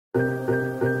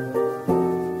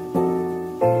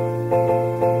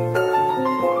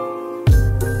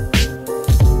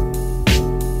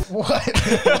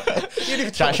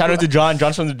Shout out to John.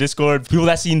 John's from the Discord. People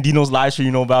that seen Dino's live stream,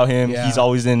 you know about him. Yeah. He's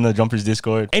always in the Jumpers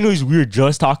Discord. Anyways, we were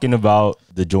just talking about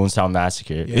the Jonestown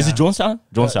Massacre. Yeah. Is it Jonestown?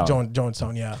 Jonestown.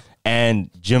 Jonestown, yeah. And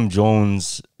Jim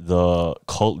Jones, the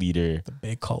cult leader. The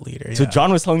big cult leader, yeah. So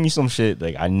John was telling me some shit.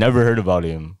 Like, I never heard about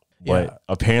him. But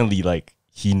apparently, like,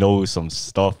 he knows some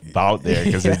stuff out there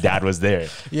because his dad was there.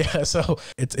 Yeah, so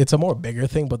it's a more bigger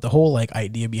thing. But the whole, like,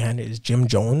 idea behind it is Jim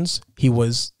Jones, he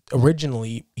was...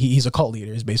 originally he's a cult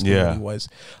leader is basically what he was,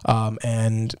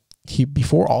 and he,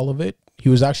 before all of it, he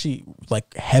was actually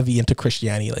like heavy into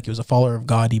Christianity. Like, he was a follower of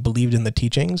God. He believed in the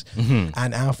teachings.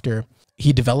 And after,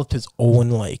 he developed his own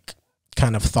like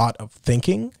kind of thought of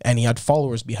thinking, and he had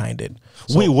followers behind it.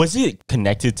 So, wait, was it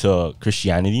connected to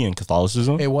Christianity and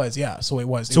Catholicism? It was, yeah. So it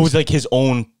was like his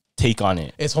own take on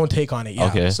it. Its own take on it, yeah.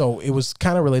 Okay. So it was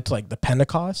kind of related to like the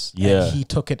Pentecost. Yeah. And he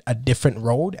took it a different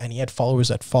road, and he had followers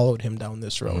that followed him down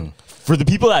this road. For the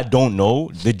people that don't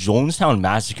know, the Jonestown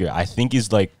Massacre, I think,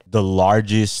 is like the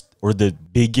largest or the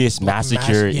biggest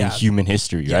massacre in human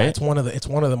history, right? It's one of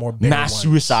the more big mass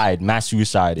suicide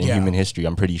in human history,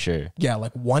 I'm pretty sure. Yeah,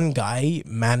 like one guy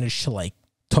managed to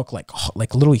took like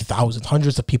literally thousands,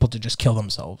 hundreds of people to just kill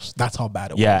themselves. That's how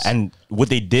bad it was. Yeah, and what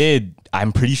they did,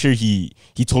 I'm pretty sure he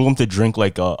told them to drink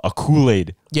like a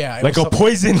Kool-Aid. Yeah, like a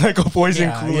poison Kool-Aid.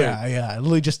 Yeah. I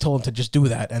literally just told them to just do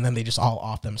that, and then they just all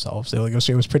off themselves. They like,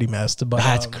 it was pretty messed. But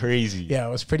that's crazy. Yeah,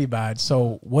 it was pretty bad.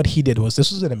 So what he did was,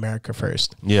 this was in America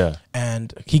first. Yeah,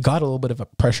 and he got a little bit of a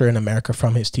pressure in America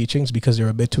from his teachings because they were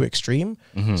a bit too extreme.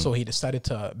 So he decided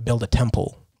to build a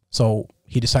temple. So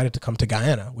he decided to come to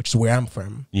Guyana, which is where I'm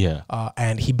from. Yeah.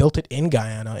 And he built it in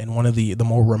Guyana, in one of the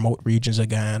more remote regions of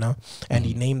Guyana. And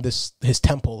he named his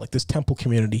temple, like this temple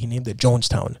community, he named it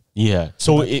Jonestown. Yeah.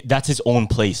 So that's his own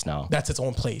place now. That's its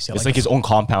own place. Yeah, it's like his own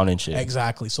compound and shit.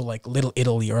 Exactly. So like Little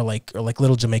Italy or like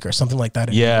Little Jamaica or something like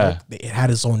that. Yeah. It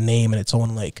had its own name and its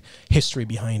own like history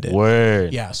behind it.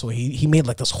 Word. Yeah. So he made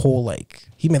like this whole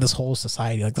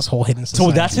society, like this whole hidden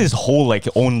society. So that's his whole like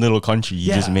own little country he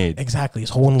just made. Exactly. His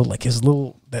whole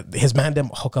his man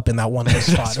didn't hook up in that one little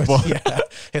spot.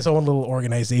 His own little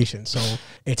organization. So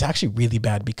it's actually really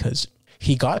bad because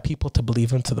he got people to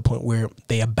believe him to the point where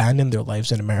they abandoned their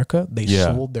lives in America. They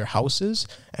sold their houses,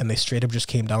 and they straight up just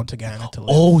came down to Guyana to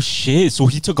live. Oh, shit. So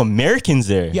he took Americans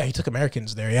there. Yeah, he took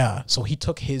Americans there, yeah. So he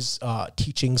took his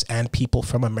teachings and people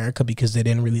from America because they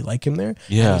didn't really like him there.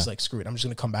 Yeah. And he's like, screw it. I'm just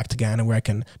going to come back to Guyana where I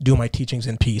can do my teachings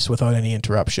in peace without any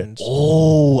interruptions.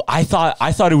 Oh, I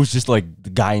thought it was just like the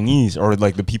Guyanese or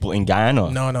like the people in Guyana.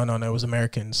 No. It was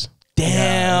Americans.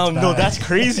 Damn, no, that's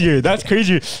crazier. That's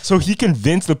crazier. So he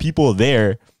convinced the people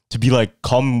there to be like,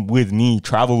 come with me,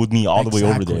 travel with me all the way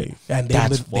over there. And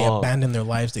they abandoned their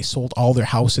lives. They sold all their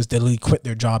houses. They literally quit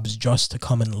their jobs just to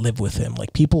come and live with him.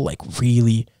 Like, people like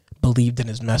really believed in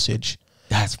his message.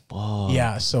 That's fucked.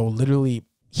 Yeah, so literally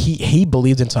he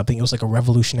believed in something. It was like a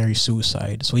revolutionary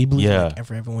suicide. So he believed like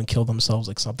if everyone killed themselves,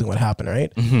 like something would happen,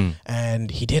 right? And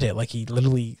he did it. Like, he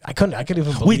literally, I couldn't even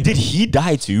believe it. Wait, did he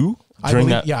die too?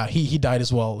 Yeah, he died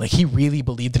as well. Like, he really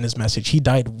believed in his message. He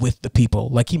died with the people.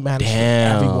 Like, he managed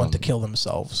everyone to kill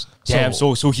themselves. Damn.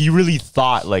 So he really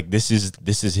thought like this is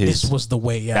his. This was the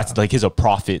way. Yeah, that's like his a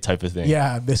prophet type of thing.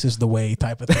 Yeah, this is the way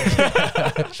type of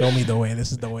thing. Show me the way.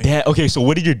 This is the way. Damn. Okay, so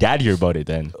what did your dad hear about it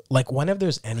then? Like, whenever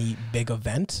there's any big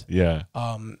event,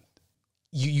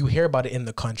 you hear about it in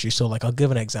the country. So like, I'll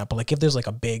give an example. Like, if there's like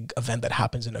a big event that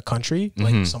happens in a country,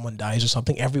 like someone dies or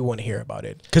something, everyone hear about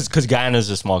it. Because Guyana is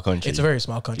a small country. It's a very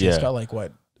small country. It's got like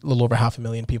what, a little over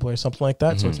 500,000 people or something like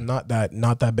that. So it's not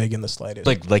that big in the slightest.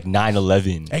 Like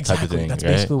 9/11 type of thing. That's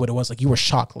basically what it was. Like, you were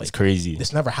shocked. Like, it's crazy.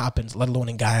 This never happens, let alone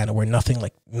in Guyana, where nothing,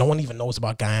 like, no one even knows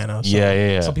about Guyana.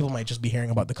 So some people might just be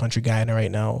hearing about the country Guyana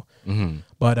right now.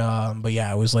 But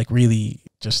yeah, it was like really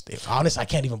just, honest, I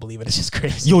can't even believe it. It's just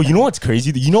crazy. Yo, you know what's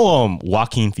crazy? You know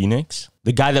Joaquin Phoenix?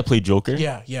 The guy that played Joker?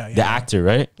 Yeah. The actor,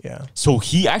 right? Yeah. So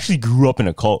he actually grew up in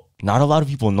a cult. Not a lot of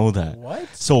people know that. What?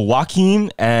 So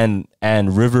Joaquin and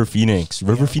River Phoenix.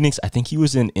 River Phoenix, I think he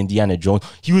was in Indiana Jones.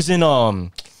 He was in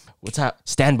what's that?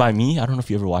 Stand By Me. I don't know if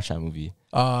you ever watched that movie.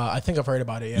 I think I've heard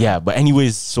about it. Yeah, but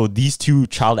anyways, so these two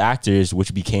child actors,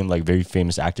 which became like very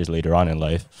famous actors later on in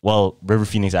life. Well, River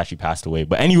Phoenix actually passed away,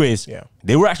 but anyways,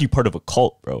 they were actually part of a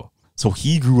cult, bro. So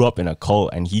he grew up in a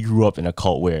cult, and he grew up in a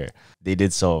cult where they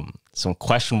did some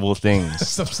questionable things,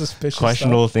 some suspicious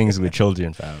questionable things with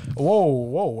children, fam.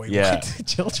 Whoa, wait, what?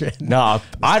 Children? No,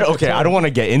 I don't want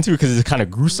to get into it because it's kind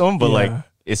of gruesome, but like,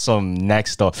 it's some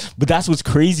next stuff. But that's what's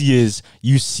crazy is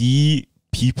you see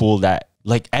people that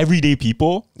like everyday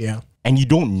people. Yeah. And you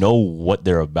don't know what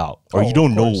they're about, or you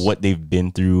don't know what they've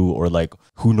been through, or like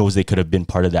who knows, they could have been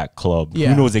part of that club. Yeah.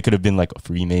 Who knows, they could have been like a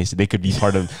Freemason. They could be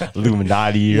part of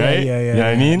Illuminati, right? Yeah. You know what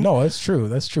I mean? No, that's true.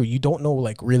 That's true. You don't know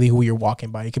like really who you're walking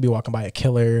by. You could be walking by a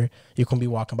killer. You can be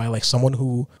walking by like someone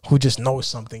who just knows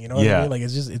something. You know what I mean? Like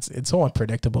it's just it's so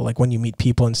unpredictable. Like when you meet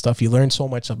people and stuff, you learn so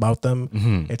much about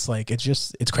them. It's like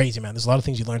it's crazy, man. There's a lot of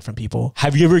things you learn from people.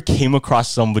 Have you ever came across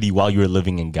somebody while you were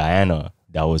living in Guyana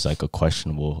that was like a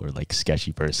questionable or like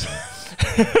sketchy person?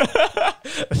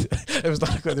 There was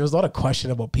a lot of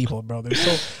questionable people, bro.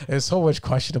 There's so much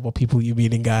questionable people you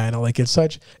meet in Guyana. Like it's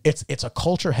a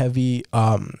culture heavy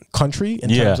country in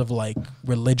terms of like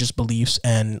religious beliefs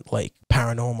and like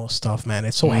paranormal stuff, man.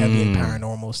 It's so heavy in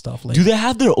paranormal stuff. Like, do they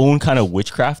have their own kind of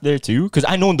witchcraft there too? Because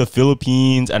I know in the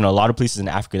Philippines and a lot of places in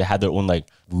Africa, they had their own like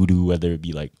voodoo, whether it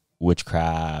be like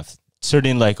witchcraft,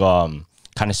 certain like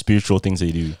kind of spiritual things they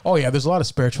do. Oh yeah, there's a lot of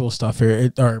spiritual stuff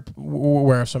here. Or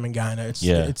where I'm in Guyana,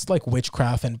 it's like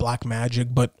witchcraft and black magic,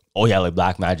 but like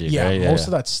black magic. Yeah, right? most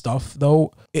of that stuff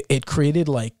though, it created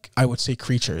like, I would say,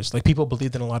 creatures. Like people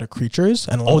believed in a lot of creatures,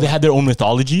 and they had their own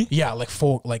mythology. Yeah, like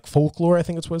folklore, I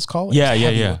think it's what it's called. Yeah.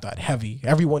 With that heavy,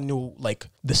 everyone knew like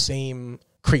the same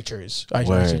creatures. I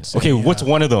should say. Okay, what's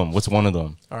one of them?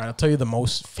 All right, I'll tell you the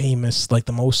most famous, like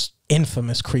the most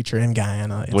infamous creature in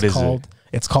Guyana. What is it?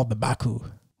 It's called the Baku.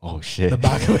 Oh shit! The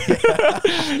Baku.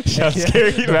 Sounds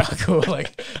scary, man. Baku,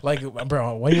 like,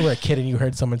 bro, when you were a kid and you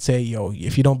heard someone say, "Yo,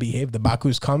 if you don't behave, the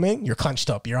Baku's coming," you're clenched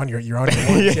up. You're on your ones.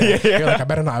 You're like, I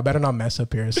better not mess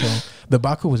up here. So the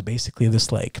Baku was basically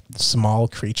this like small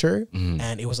creature,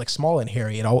 and it was like small and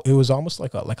hairy. It was almost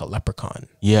like a leprechaun.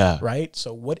 Yeah. Right.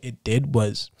 So what it did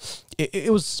was,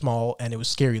 it was small and it was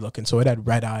scary looking. So it had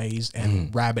red eyes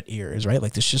and rabbit ears. Right.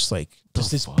 Like this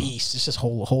beast. It's this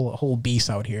whole beast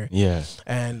out here. Yeah.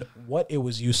 And what it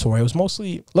was used for, it was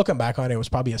mostly, looking back on it, was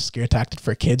probably a scare tactic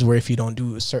for kids, where if you don't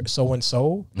do so and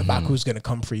so, the Baku's gonna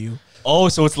come for you. Oh,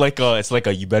 so it's like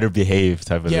a you better behave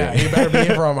type of thing. Yeah, you better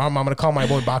behave, or I'm gonna call my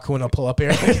boy Baku and I'll pull up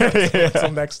here.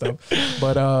 Some next stuff.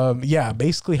 But yeah,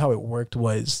 basically how it worked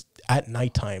was, at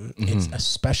nighttime, it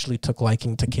especially took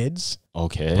liking to kids.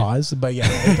 Okay. Pause. But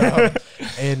yeah,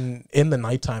 in the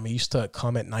nighttime, it used to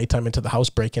come at nighttime into the house,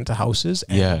 break into houses,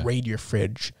 and raid your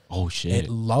fridge. Oh shit! It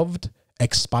loved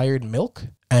expired milk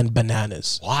and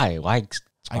bananas. Why?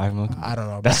 Expired milk? I don't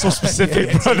know. That's so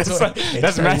specific, bro.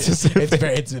 That's mad specific.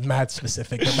 It's mad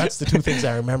specific. But that's the two things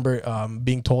I remember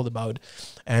being told about,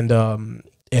 and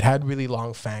it had really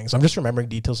long fangs. I'm just remembering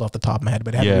details off the top of my head,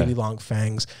 but it had really long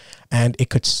fangs, and it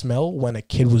could smell when a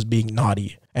kid was being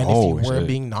naughty. And if you were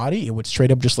being naughty, it would straight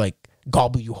up just like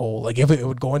gobble you whole. Like if it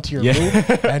would go into your room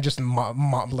and just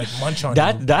like munch on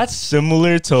you. That's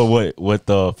similar to what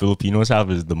the Filipinos have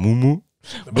is the mumu.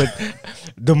 But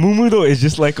the mumu though is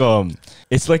just like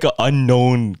it's like an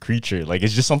unknown creature. Like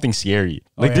it's just something scary.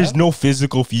 Like there's no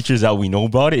physical features that we know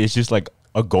about it. It's just like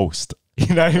a ghost.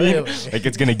 You know what I mean? Really? Like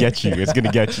it's gonna get you. It's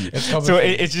gonna get you. So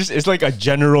it's like a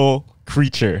general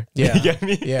creature. Yeah. You get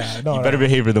me? Yeah. No, you better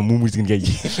behave or the mumu's gonna get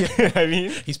you. You know what I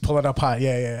mean? He's pulling up high.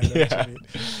 Yeah.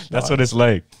 That's what it's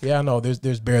like. Yeah. No.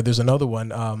 There's bear. There's another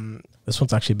one. This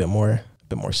one's actually a bit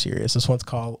more serious. This one's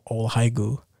called Ol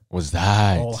Haigu. What's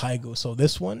that? Ol Haigu. So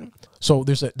this one. So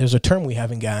there's a term we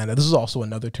have in Guyana. This is also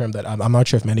another term that I'm not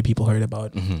sure if many people heard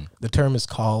about. The term is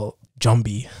called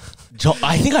Jumbi.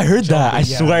 I think I heard that. I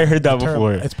swear I heard that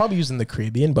before. It's probably used in the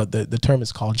Caribbean, but the term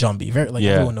is called Jumbi.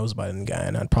 Everyone knows about it in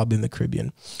Guyana and probably in the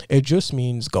Caribbean. It just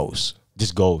means ghost.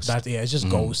 Just ghost. It's just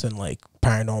ghosts and like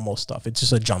paranormal stuff. It's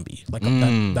just a Jumbi. Like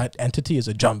that entity is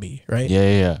a Jumbi, right?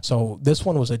 Yeah. So this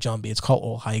one was a Jumbi. It's called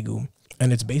Ol Haigu,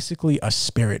 and it's basically a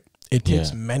spirit. It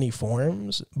takes many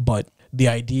forms, but the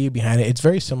idea behind it, it's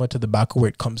very similar to the Baku, where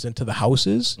it comes into the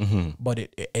houses, but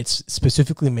it's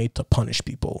specifically made to punish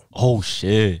people. Oh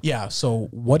shit. Yeah. So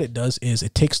what it does is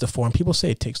it takes the form. People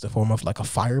say it takes the form of like a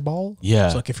fireball. Yeah.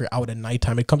 So like if you're out at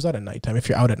nighttime, it comes out at nighttime. If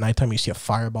you're out at nighttime, you see a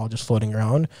fireball just floating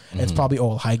around. It's probably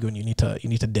Ol Haigu, and you need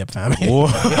to dip, fam.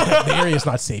 The area is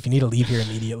not safe. You need to leave here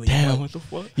immediately. Damn, what the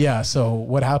fuck? Yeah. So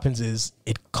what happens is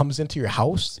it comes into your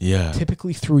house. Yeah.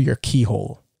 Typically through your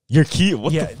keyhole. Your key?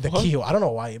 What the keyhole. I don't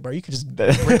know why, bro. You could just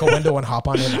break a window and hop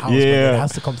on in the house. Yeah. But it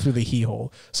has to come through the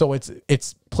keyhole. So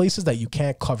it's places that you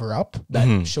can't cover up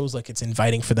that shows like it's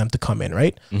inviting for them to come in,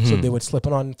 right? So they would slip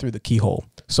it on through the keyhole.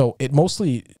 So it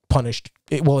mostly punished.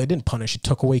 It didn't punish. It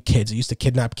took away kids. It used to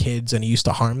kidnap kids and it used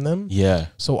to harm them. Yeah.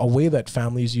 So a way that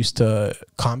families used to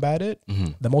combat it,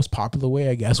 the most popular way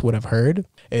I guess would have heard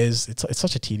is it's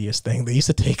such a tedious thing. They used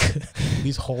to take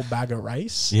these whole bag of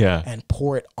rice and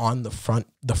pour it on the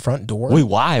front door. Wait,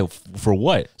 why? For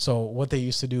what? So what they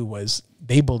used to do was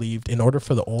they believed in order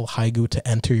for the old haigu to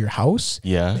enter your house,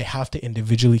 they have to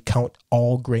individually count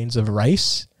all grains of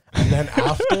rice, and then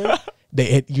after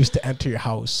it used to enter your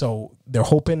house. So they're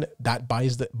hoping that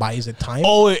buys it time.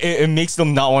 Oh, it makes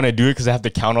them not want to do it because they have to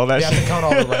count all that. They have to count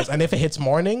all the rice, and if it hits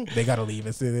morning, they gotta leave.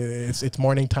 It's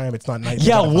morning time. It's not night.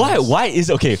 Yeah, why is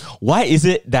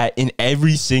it that in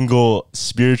every single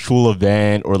spiritual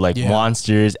event or like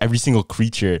monsters, every single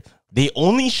creature, they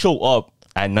only show up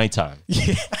at nighttime?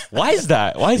 Yeah. Why is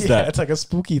that? Why is that? It's like a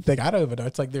spooky thing. I don't even know.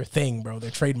 It's like their thing, bro.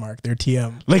 Their trademark, their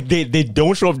TM. Like they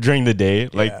don't show up during the day.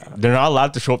 Like they're not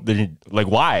allowed to show up. Like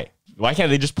why? Why can't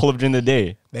they just pull up during the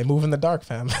day? They move in the dark,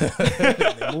 fam.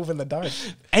 They move in the dark.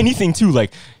 Anything too.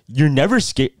 Like you're never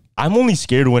scared. I'm only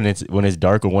scared when it's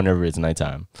dark or whenever it's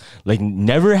nighttime. Like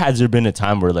never has there been a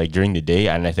time where like during the day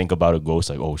and I think about a ghost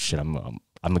like, oh shit, I'm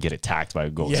gonna get attacked by a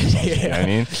ghost. Yeah, you know what I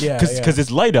mean? Yeah. Because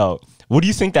it's light out. What do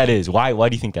you think that is? Why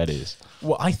do you think that is?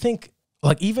 Well, I think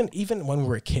like even when we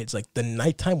were kids, like the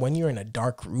nighttime when you're in a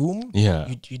dark room,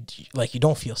 you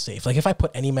don't feel safe. Like if I put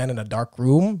any man in a dark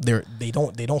room, they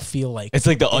don't feel like it's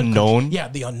like the unknown. Yeah,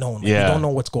 the unknown. Like, we don't know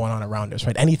what's going on around us,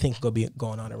 right? Anything could be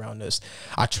going on around us.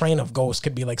 A train of ghosts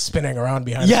could be like spinning around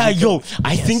behind. Yeah,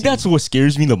 I think that's what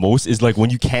scares me the most is like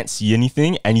when you can't see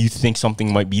anything and you think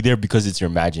something might be there because it's your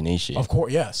imagination. Of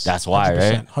course, yes. That's why, 100%,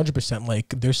 right? 100%.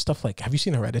 Like there's stuff like, have you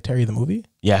seen Hereditary, the movie?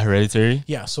 Yeah, Hereditary.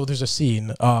 Yeah, so there's a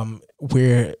scene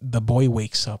where the boy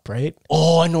wakes up, right?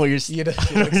 Oh, I know what you're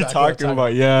talking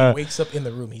about. Yeah, he wakes up in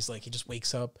the room. He just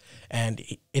wakes up, and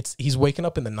he's waking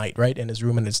up in the night, right, in his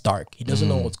room, and it's dark. He doesn't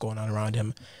know what's going on around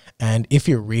him. And if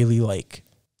you're really like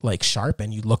sharp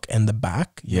and you look in the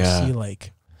back, you'll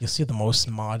see the most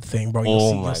mod thing, bro.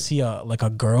 You'll see a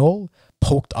girl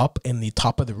poked up in the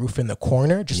top of the roof in the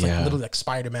corner, just like literally like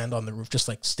Spider-Man on the roof, just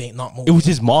like staying, not moving. It was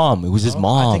his mom.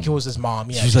 I think it was his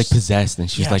mom. Yeah, she was like possessed and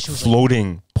she was like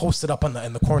floating, like, posted up in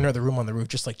the corner of the room on the roof,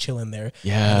 just like chilling there.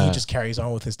 Yeah, and he just carries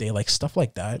on with his day, like stuff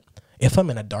like that. If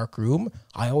I'm in a dark room,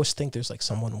 I always think there's like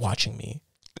someone watching me.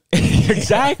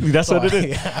 Exactly, that's what it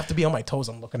is. I have to be on my toes.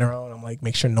 I'm looking around. I'm like,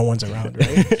 make sure no one's around,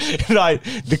 right?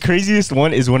 The craziest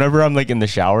one is whenever I'm like in the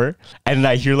shower and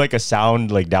I hear like a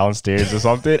sound like downstairs or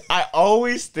something. I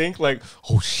always think like,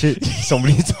 oh shit,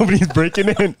 somebody's breaking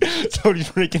in.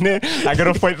 Somebody's breaking in. I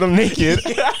gotta fight them naked.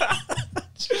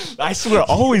 I swear,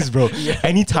 always, bro.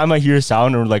 Anytime I hear a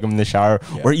sound or like I'm in the shower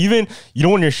or even, you know,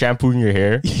 when you're shampooing your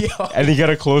hair and you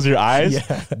gotta close your eyes,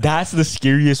 that's the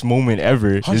scariest moment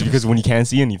ever. 100%. Is because when you can't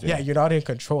see anything. Yeah, you're not in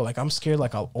control. Like I'm scared,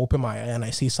 like I'll open my eye and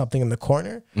I see something in the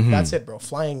corner. That's it, bro.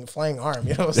 Flying arm,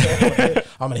 you know what I'm saying?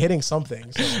 I'm hitting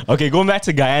something. So. Okay, going back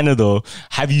to Guyana though,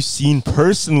 have you seen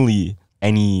personally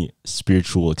any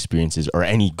spiritual experiences or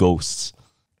any ghosts?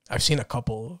 I've seen a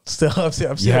couple. Still, I've seen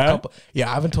a couple. Yeah,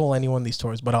 I haven't told anyone these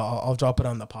stories, but I'll drop it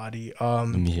on the potty. Let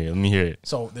me hear it.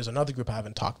 So there's another group I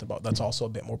haven't talked about that's also a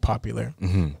bit more popular.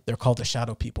 They're called the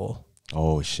Shadow People.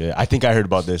 Oh shit! I think I heard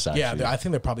about this. Actually. Yeah, I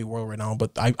think they're probably world renowned,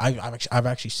 but I've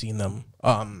actually seen them.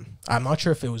 I'm not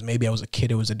sure if it was maybe I was a kid.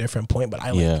 It was a different point, but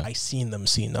I seen them.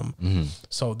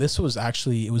 So this was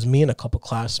actually, it was me and a couple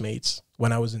classmates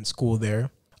when I was in school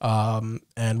there.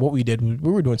 And what we did,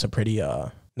 we were doing some pretty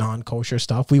non-kosher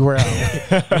stuff. We were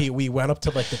we went up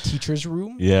to like the teacher's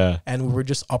room, and we were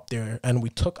just up there, and we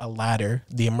took a ladder,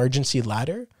 the emergency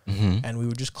ladder, and we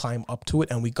would just climb up to it,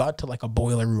 and we got to like a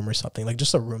boiler room or something, like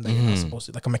just a room that you're not supposed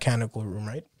to, like a mechanical room,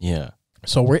 right? Yeah.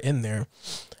 So we're in there,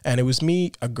 and it was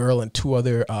me, a girl, and two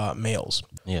other males.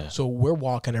 Yeah. So we're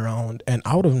walking around, and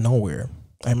out of nowhere,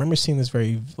 I remember seeing this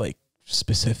very like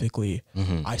specifically.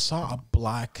 I saw a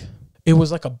black. It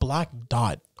was like a black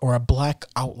dot or a black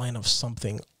outline of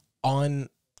something on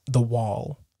the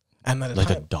wall, and at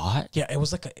like a dot. Yeah, it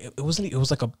was like it was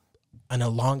like an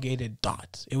elongated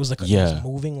dot. It was like it was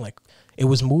moving weird.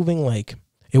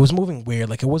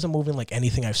 Like it wasn't moving like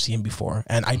anything I've seen before,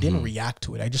 and I didn't react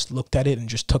to it. I just looked at it and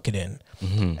just took it in,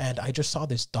 and I just saw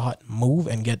this dot move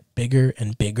and get bigger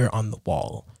and bigger on the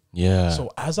wall. Yeah.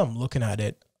 So as I'm looking at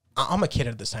it, I'm a kid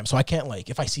at this time, so I can't, like,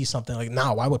 if I see something like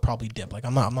now, I would probably dip. Like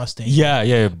I'm not staying.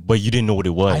 Yeah, but you didn't know what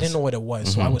it was. I didn't know what it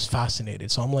was, so I was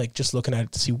fascinated. So I'm like just looking at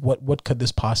it to see what could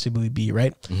this possibly be,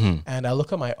 right? And I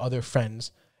look at my other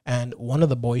friends, and one of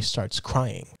the boys starts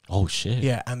crying. Oh shit!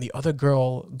 Yeah, and the other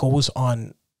girl goes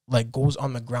on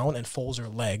the ground and folds her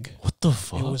leg. What the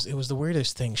fuck? It was the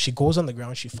weirdest thing. She goes on the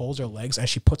ground, she folds her legs, and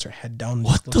she puts her head down.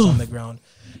 On the ground.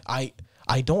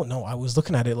 I don't know. I was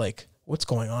looking at it like, what's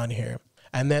going on here?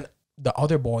 And then the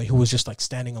other boy who was just like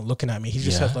standing and looking at me, he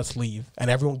just says, let's leave. And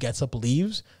everyone gets up,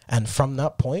 leaves. And from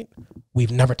that point,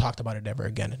 we've never talked about it ever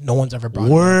again. No one's ever brought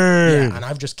it up. Yeah, and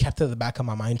I've just kept it at the back of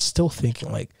my mind, still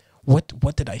thinking like,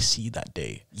 what did I see that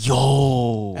day?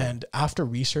 Yo. And after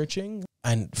researching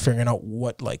and figuring out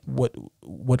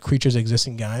what creatures exist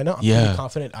in Guyana, I'm pretty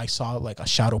confident I saw like a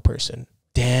shadow person.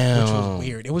 Damn. Which was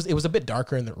weird. It was a bit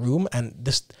darker in the room, and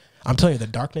this, I'm telling you, the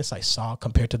darkness I saw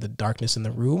compared to the darkness in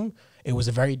the room, it was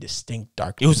a very distinct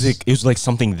darkness. It was like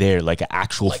something there, like an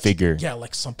actual figure. Yeah,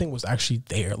 like something was actually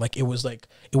there. Like it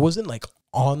wasn't like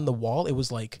on the wall. It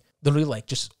was like literally like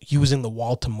just using the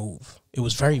wall to move. It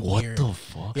was very weird. What the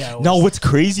fuck? Yeah. Now, what's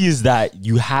crazy is that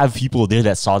you have people there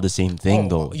that saw the same thing,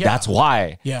 though. Yeah. That's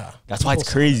why. Yeah. That's why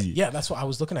it's crazy. Yeah, that's why I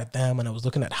was looking at them and I was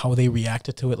looking at how they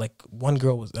reacted to it. Like one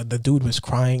girl was, the dude was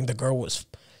crying. The girl was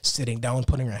sitting down,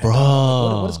 putting her head down.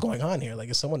 Like, what is going on here? Like,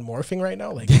 is someone morphing right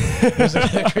now? Like,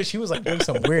 she was like doing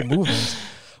some weird movements.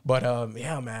 But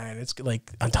yeah, man, it's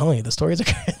like I'm telling you, the stories are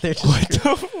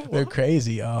they're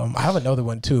crazy. I have another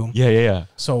one too. Yeah.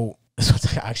 So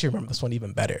I actually remember this one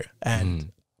even better.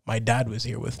 And my dad was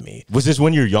here with me. Was this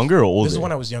when you're younger or older? This is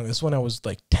when I was young. This is when I was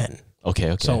like 10.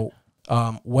 Okay. So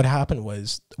what happened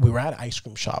was we were at an ice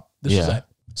cream shop. This was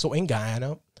so in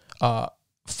Guyana,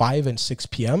 5 and 6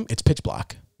 p.m. it's pitch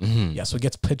black. Yeah, so it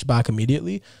gets pitch black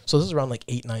immediately. So this is around like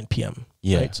 8, 9 p.m.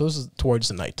 Yeah. Right? So this is towards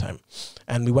the nighttime.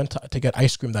 And we went to get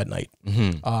ice cream that night.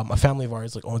 A family of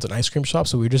ours like owns an ice cream shop.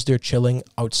 So we were just there chilling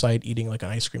outside eating like an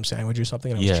ice cream sandwich or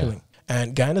something. And I was chilling.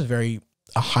 And Guyana is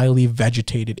a highly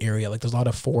vegetated area. Like there's a lot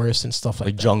of forests and stuff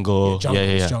like that. Jungle.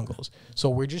 Jungles. So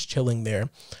we're just chilling there.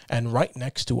 And right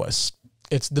next to us,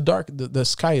 it's the dark, the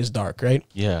sky is dark, right?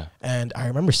 Yeah. And I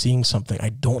remember seeing something. I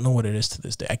don't know what it is to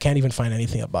this day. I can't even find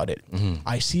anything about it.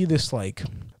 I see this like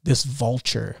this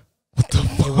vulture.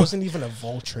 It wasn't even a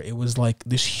vulture. It was like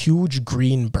this huge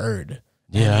green bird.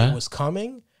 Yeah. And it was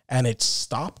coming and it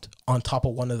stopped on top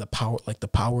of one of the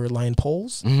power line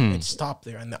poles. It stopped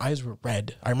there and the eyes were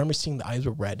red. I remember seeing the eyes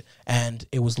were red and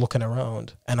it was looking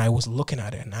around and I was looking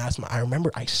at it and I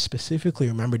specifically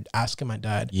remembered asking my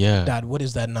dad, Dad, what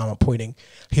is that now? I'm pointing.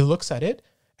 He looks at it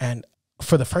and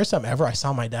for the first time ever, I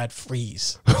saw my dad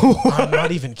freeze. I'm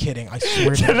not even kidding. I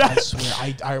swear to God, I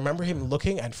swear. I remember him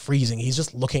looking and freezing. He's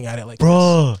just looking at it like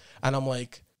this. And I'm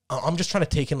like, I'm just trying to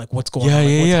take in like what's going on,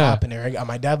 like, what's happening. And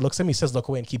my dad looks at me, he says, "Look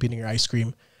away and keep eating your ice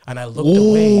cream." And I looked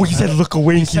away. He said, "Look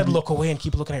away." He said, "Look away and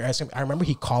keep looking at your ice cream." I remember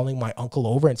he calling my uncle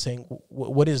over and saying,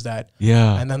 "What is that?"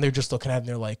 Yeah. And then they're just looking at it and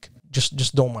they're like,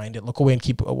 "Just don't mind it. Look away and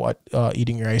keep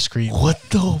eating your ice cream." What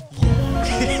the fuck?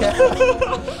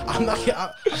 I'm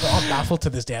baffled to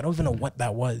this day. I don't even know what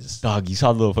that was. Dog, you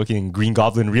saw the fucking Green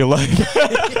Goblin in real life.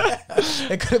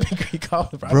 It could have been Green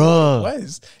Goblin, bro.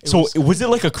 Was it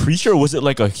like a creature or was it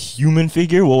like a human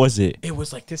figure? What was it? It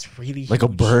was like this really like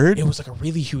huge, a bird? It was like a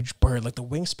really huge bird. Like the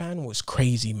wingspan was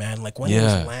crazy, man. Like when it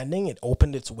was landing, it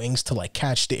opened its wings to like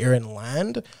catch the air and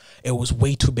land. It was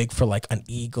way too big for like an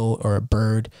eagle or a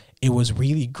bird. It was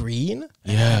really green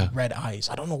and had red eyes.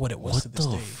 I don't know what it was to this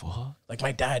day. Fuck? Like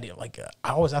my dad, like I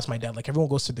always ask my dad, like everyone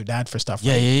goes to their dad for stuff.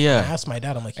 Yeah, right? yeah. And I asked my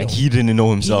dad, I'm like, and he didn't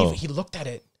know himself. He looked at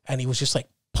it and he was just like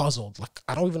puzzled. Like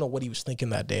I don't even know what he was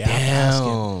thinking that day.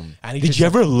 Damn. And did you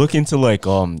ever look into like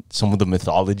some of the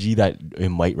mythology that it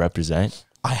might represent?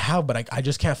 I have, but I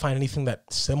just can't find anything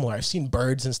that's similar. I've seen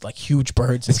birds and like huge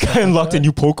birds. This guy unlocked a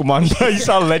new Pokemon. You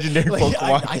saw legendary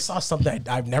Pokemon. I saw something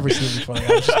I've never seen before. Like,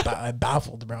 I was just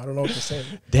baffled, bro. I don't know what to say.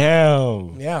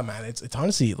 Damn. Yeah, man. It's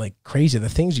honestly like crazy. The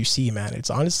things you see, man. It's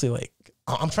honestly like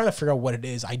I'm trying to figure out what it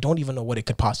is. I don't even know what it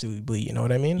could possibly be. You know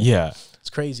what I mean? Yeah.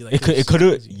 It's crazy. Like it could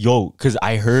have because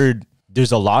I heard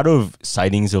there's a lot of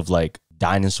sightings of like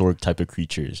dinosaur type of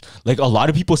creatures. Like a lot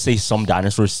of people say some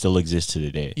dinosaurs still exist to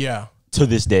today. Yeah. To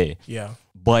this day. Yeah.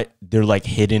 But they're like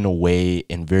hidden away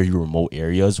in very remote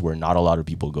areas where not a lot of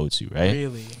people go to, right?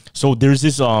 Really? So there's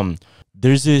this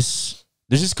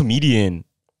comedian.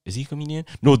 Is he a comedian?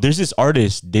 No, there's this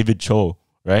artist, David Cho,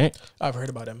 right? I've heard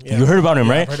about him. Yeah. You heard about him,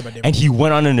 right? I've heard about David. And he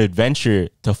went on an adventure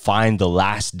to find the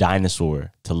last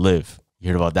dinosaur to live.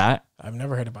 You heard about that? I've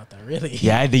never heard about that, really.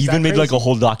 Yeah, they even made like a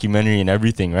whole documentary and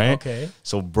everything, right? Okay.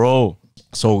 So, bro,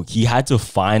 he had to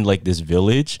find like this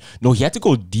village. No, he had to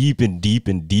go deep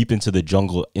into the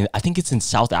jungle. I think it's in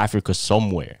South Africa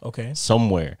somewhere. Okay.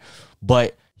 Somewhere.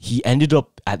 But he ended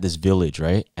up at this village,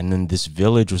 right? And then this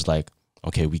village was like,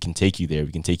 okay, we can take you there.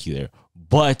 We can take you there.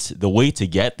 But the way to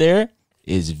get there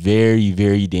is very,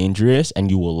 very dangerous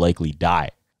and you will likely die.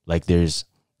 Like there's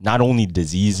not only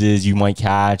diseases you might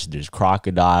catch, there's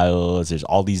crocodiles, there's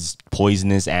all these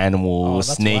poisonous animals,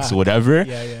 snakes, whatever.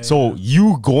 So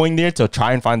you going there to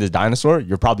try and find this dinosaur,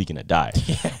 you're probably gonna die.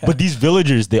 But these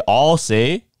villagers, they all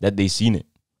say that they seen it.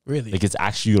 Really? Like it's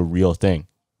actually a real thing.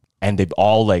 And they've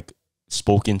all like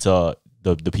spoken to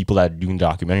the people that are doing the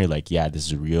documentary, like, yeah, this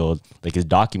is real. Like it's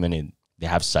documented they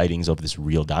have sightings of this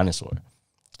real dinosaur.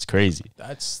 It's crazy.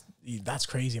 That's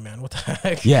crazy, man. What the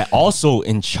heck? Yeah. Also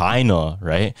in China,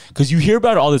 right? Because you hear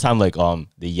about it all the time, like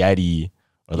the Yeti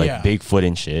or like Bigfoot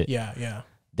and shit. Yeah.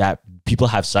 That people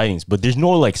have sightings, but there's no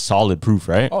like solid proof,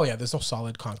 right? Oh yeah, there's no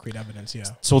solid concrete evidence. Yeah.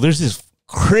 So there's this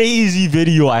crazy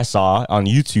video I saw on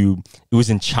YouTube. It was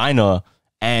in China,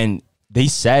 and they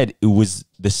said it was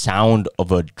the sound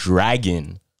of a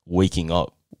dragon waking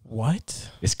up. What?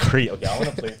 It's crazy. Okay, I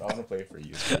want to play it for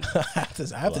you.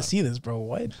 I have to see this, bro.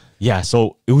 What? Yeah,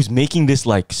 so it was making this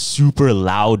like super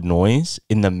loud noise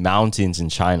in the mountains in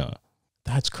China.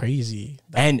 That's crazy.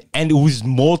 And it was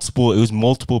multiple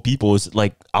people. It was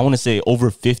like, I want to say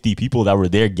over 50 people that were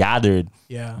there gathered.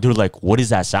 Yeah. They were like, what is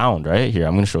that sound? Right here,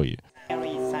 I'm going to show you.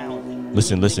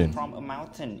 Listen. From a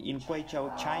mountain in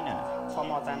Guizhou, China for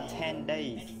more than 10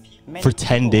 days. For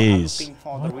 10 days.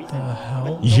 What the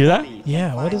hell? You hear that?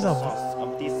 Yeah, what is that?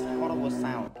 Of this horrible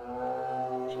sound.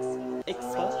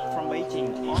 Experts from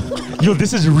Beijing. Yo,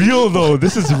 this is real though.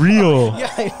 This is real.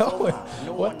 Yeah, I know.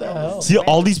 What the hell? See,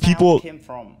 all these people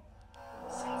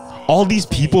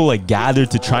like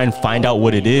gathered to try and find out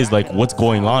what it is, like what's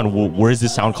going on. Where is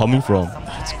this sound coming from?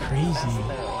 That's crazy.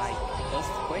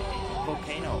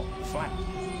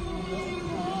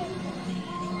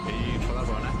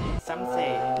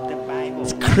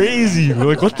 It's crazy. We're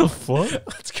like, what the fuck?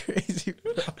 That's crazy,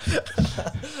 bro.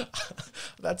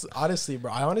 That's honestly,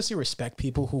 bro. I honestly respect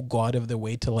people who go out of their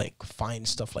way to like find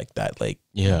stuff like that. Like,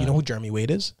 yeah. You know who Jeremy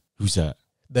Wade is? Who's that?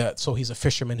 So he's a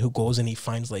fisherman who goes and he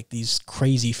finds like these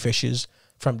crazy fishes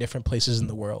from different places in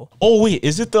the world. Oh wait,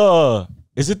 is it the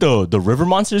River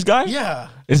Monsters guy? Yeah.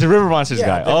 It's the River Monsters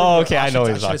guy. Oh, okay, I know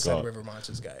he's he's talking about. River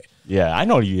Monsters guy. Yeah, I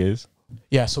know who he is.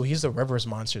 Yeah, so he's the Rivers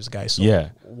Monsters guy. So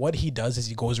what he does is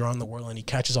he goes around the world and he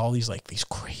catches all these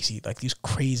crazy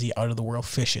out of the world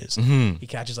fishes. Mm-hmm. He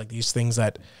catches like these things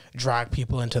that drag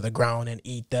people into the ground and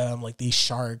eat them, like these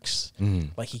sharks. Mm-hmm.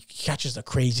 Like he catches the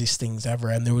craziest things ever.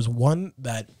 And there was one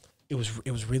that it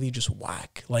was really just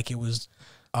whack. Like it was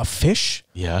a fish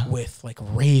with like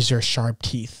razor sharp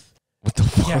teeth. What the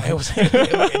fuck? Yeah,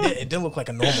 it didn't look like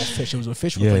a normal fish. It was a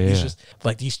fish with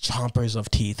these chompers of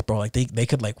teeth, bro. Like they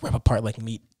could like rip apart like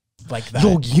meat like that.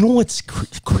 Yo, you know what's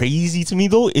crazy to me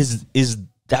though is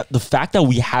that the fact that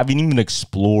we haven't even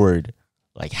explored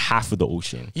like half of the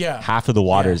ocean. Yeah. Half of the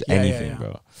water is anything,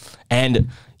 bro. And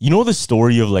you know the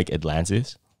story of like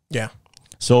Atlantis? Yeah.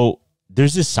 So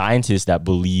there's this scientist that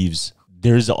believes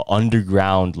there's an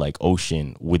underground like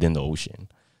ocean within the ocean.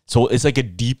 So it's like a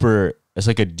deeper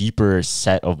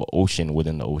set of ocean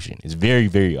within the ocean. It's very,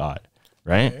 very odd,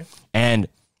 right? Okay. And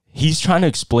he's trying to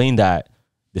explain that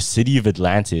the city of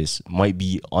Atlantis might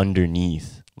be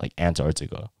underneath like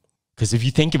Antarctica. Because if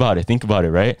you think about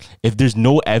it, right? If there's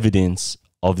no evidence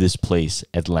of this place,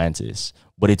 Atlantis,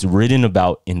 but it's written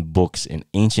about in books in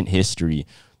ancient history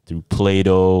through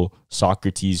Plato,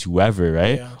 Socrates, whoever,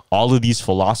 right? Yeah. All of these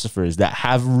philosophers that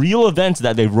have real events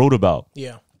that they wrote about.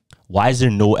 Yeah. Why is there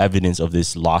no evidence of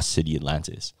this lost city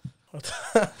Atlantis?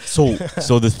 So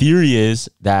the theory is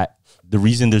that the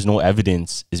reason there's no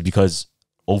evidence is because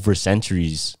over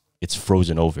centuries it's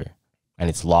frozen over and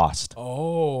it's lost.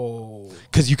 Oh.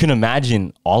 Because you can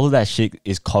imagine all of that shit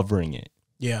is covering it.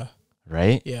 Yeah.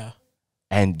 Right? Yeah.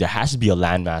 And there has to be a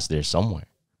landmass there somewhere.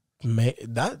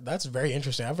 That's very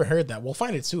interesting. I haven't heard that. We'll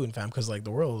find it soon, fam, because like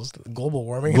the world's global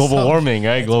warming. Global warming,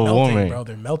 Bro.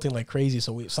 They're melting like crazy.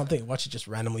 So watch it just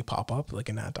randomly pop up like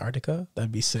in Antarctica.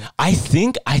 That'd be sick. I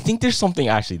think there's something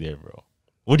actually there, bro.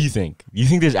 What do you think? You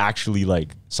think there's actually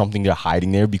like something they're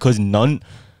hiding there? Because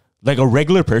like a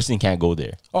regular person can't go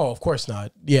there. Oh, of course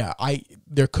not. Yeah,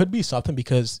 there could be something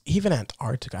because even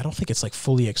Antarctica, I don't think it's like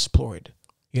fully explored.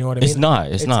 You know what I mean? It's not.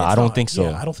 I don't think so.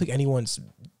 Yeah, I don't think anyone's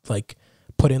like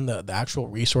put in the actual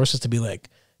resources to be like,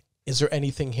 is there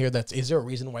anything here is there a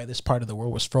reason why this part of the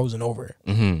world was frozen over?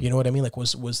 Mm-hmm. You know what I mean? Like,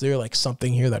 was there like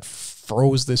something here that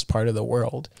froze this part of the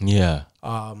world? Yeah.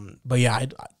 But yeah,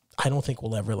 I don't think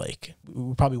we'll ever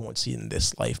we probably won't see it in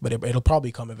this life, but it'll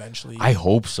probably come eventually. I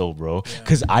hope so, bro.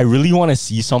 Because I really want to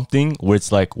see something where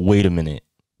it's like, wait a minute,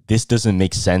 this doesn't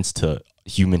make sense to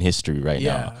human history right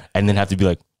now. And then have to be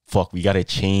like, fuck, we got to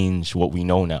change what we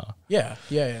know now. Yeah.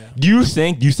 Do you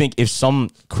think if some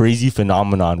crazy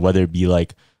phenomenon, whether it be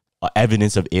like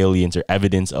evidence of aliens or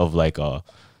evidence of like a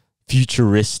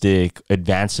futuristic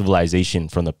advanced civilization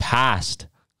from the past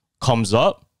comes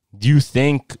up, do you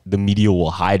think the media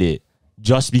will hide it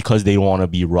just because they want to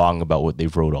be wrong about what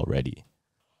they've wrote already?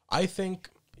 I think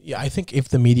if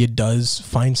the media does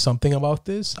find something about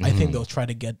this, I think they'll try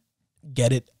to get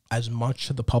it as much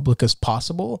to the public as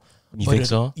possible. You think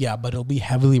so? Yeah, but it'll be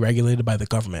heavily regulated by the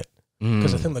government.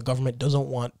 because I think the government doesn't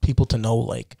want people to know,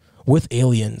 like, with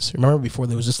aliens. Remember before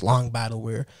there was this long battle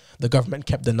where the government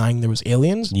kept denying there was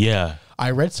aliens? Yeah.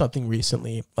 I read something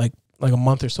recently, like a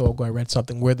month or so ago, I read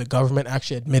something where the government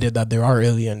actually admitted that there are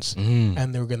aliens,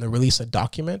 and they were going to release a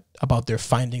document about their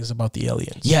findings about the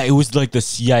aliens. Yeah, it was like the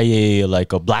CIA,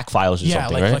 like a black files or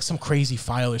something, right? Like some crazy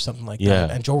file or something like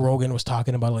that. And Joe Rogan was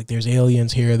talking about, like, there's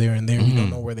aliens here, there, and there. We don't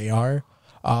know where they are.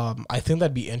 I think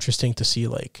that'd be interesting to see,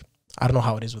 like, I don't know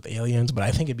how it is with aliens, but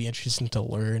I think it'd be interesting to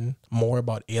learn more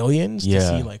about aliens to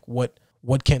see, like,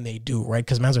 what can they do, right?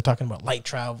 Because mans are talking about light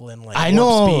travel and, like,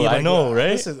 warp speed. Like, I know,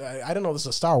 right? I don't know. This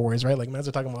is Star Wars, right? Like, mans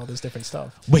are talking about all this different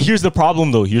stuff. But here's the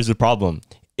problem, though. Here's the problem.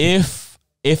 If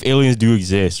aliens do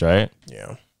exist, right?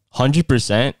 Yeah.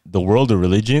 100%, the world of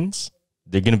religions,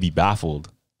 they're gonna be baffled.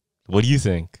 What do you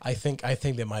think? I think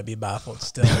they might be baffled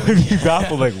still. Be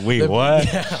baffled, like, wait, what?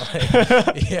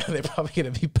 Yeah, they're probably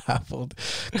gonna be baffled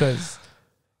because,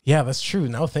 yeah, that's true.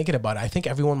 Now thinking about it, I think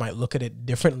everyone might look at it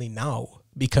differently now,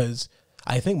 because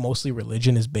I think mostly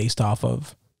religion is based off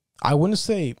of, I wouldn't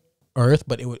say Earth,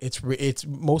 but it's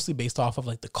mostly based off of,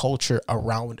 like, the culture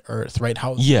around Earth, right?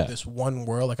 How this one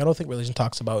world, like, I don't think religion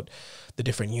talks about the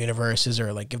different universes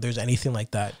or, like, if there's anything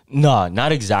like that. No,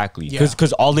 not exactly,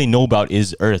 because all they know about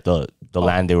is Earth, the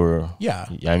land they were. Yeah,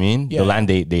 I mean, the land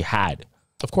they had.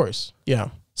 Of course, yeah.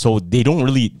 So they don't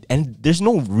really, and there's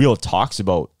no real talks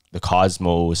about the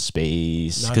cosmos,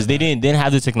 space, because they didn't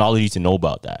have the technology to know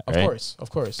about that. Right? Of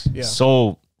course, yeah.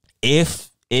 So if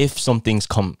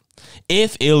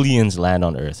aliens land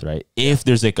on Earth, right? If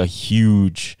there's, like, a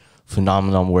huge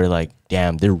phenomenon where, like,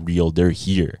 damn, they're real, they're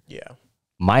here. Yeah.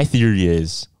 My theory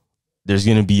is there's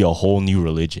gonna be a whole new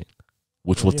religion,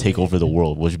 which will take over the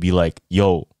world, which will be like,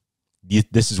 yo,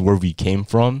 this is where we came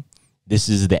from. This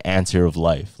is the answer of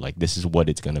life. Like, this is what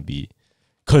it's gonna be.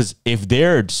 Because if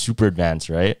they're super advanced,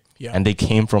 right? Yeah. And they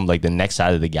came from, like, the next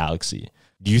side of the galaxy,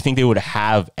 do you think they would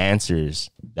have answers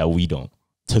that we don't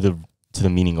to the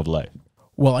meaning of life?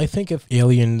 Well, I think if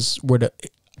aliens were to,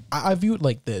 I view it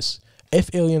like this.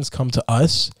 If aliens come to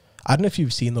us, I don't know if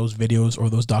you've seen those videos or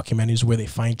those documentaries where they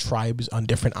find tribes on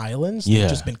different islands. Yeah. They've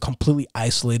just been completely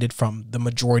isolated from the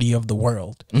majority of the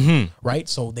world, right?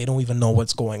 So they don't even know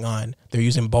what's going on. They're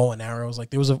using bow and arrows. Like,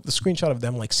 there was a screenshot of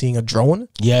them, like, seeing a drone.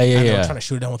 Yeah. They're trying to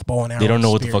shoot it down with bow and arrows. They don't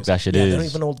know what the fuck that shit is. They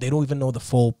don't even know the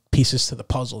full pieces to the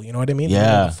puzzle. You know what I mean? Yeah. They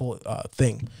don't know the full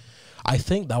thing. I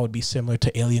think that would be similar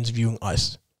to aliens viewing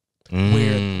us.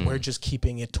 Where we're just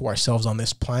keeping it to ourselves on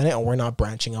this planet, and we're not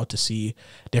branching out to see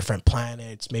different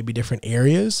planets, maybe different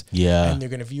areas. Yeah. And they're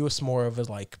going to view us more of as,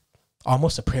 like,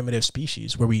 almost a primitive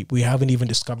species where we haven't even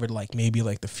discovered, like, maybe,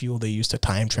 like, the fuel they use to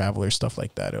time travel or stuff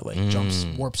like that, or, like,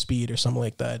 warp speed or something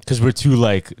like that. Because we're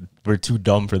too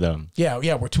dumb for them.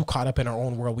 Yeah. We're too caught up in our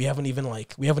own world. We haven't even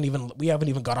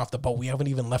got off the boat. We haven't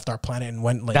even left our planet and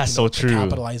went, like, that's so true, to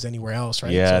capitalize anywhere else,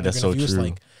 right? Yeah, so that's so true. Us,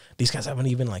 like, these guys haven't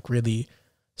even, like, really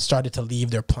started to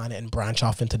leave their planet and branch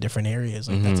off into different areas.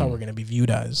 Like, that's how we're gonna be viewed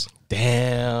as.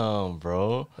 Damn,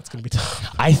 bro, that's gonna be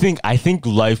tough. I think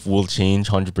life will change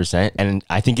 100%, and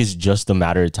I think it's just a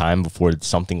matter of time before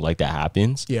something like that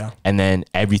happens. Yeah, and then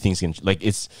everything's gonna, like,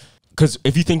 it's because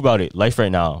if you think about it, life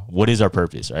right now, what is our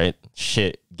purpose, right?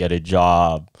 Shit, get a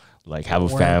job, like, have a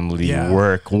family,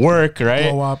 work,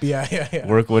 right? Blow up, yeah.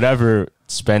 Work, whatever,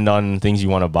 spend on things you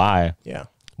want to buy. Yeah.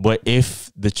 But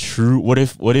what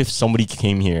if somebody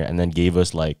came here and then gave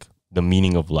us, like, the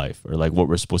meaning of life, or, like, what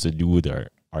we're supposed to do with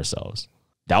ourselves?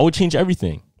 That would change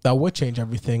everything.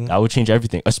 Especially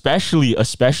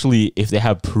if they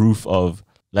have proof of,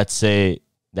 let's say,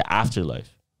 the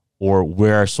afterlife, or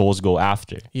where our souls go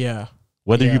after. Yeah.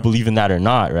 Whether you believe in that or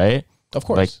not, right? Of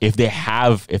course. Like, if they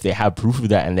have proof of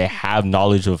that, and they have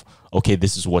knowledge of, okay,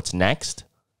 this is what's next,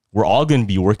 we're all going to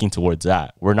be working towards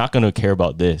that. We're not going to care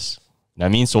about this. I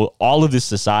mean, so all of this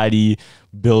society,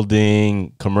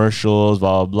 building commercials,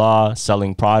 blah, blah, blah,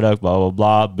 selling product, blah, blah,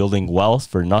 blah, building wealth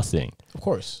for nothing. Of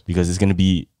course. Because it's going to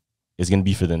be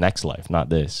for the next life, not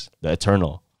this, the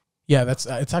eternal. Yeah, it's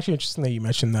actually interesting that you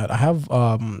mentioned that. I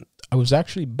was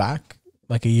actually back,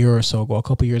 like, a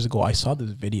couple years ago, I saw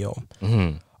this video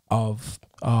of,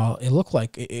 it looked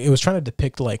like, it was trying to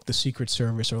depict, like, the Secret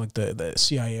Service or, like, the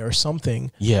CIA or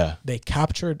something. Yeah. They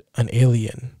captured an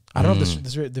alien. I don't know if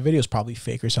the video is probably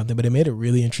fake or something, but it made a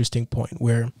really interesting point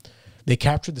where they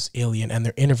captured this alien and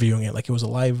they're interviewing it. Like, it was a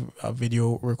live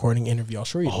video recording interview. I'll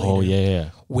show you later. Oh, yeah.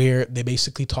 Where they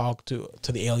basically talk to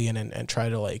the alien and try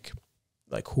to, like,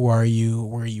 who are you?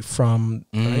 Where are you from?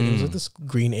 Right? It was like this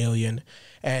green alien.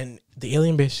 And the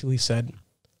alien basically said,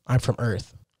 I'm from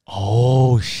Earth.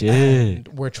 Oh, shit. And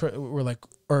we're like,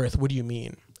 Earth, what do you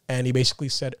mean? And he basically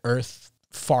said, Earth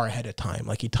far ahead of time,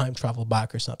 like he time traveled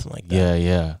back or something like that.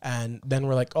 Yeah. And then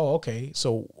we're like, oh, okay,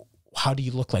 so how do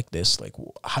you look like this? Like,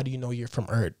 how do you know you're from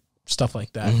Earth? Stuff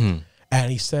like that. And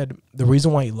he said the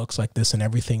reason why he looks like this and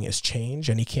everything is changed,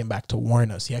 and he came back to warn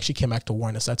us. He actually came back to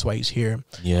warn us. That's why he's here.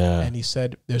 Yeah. And he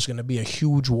said there's going to be a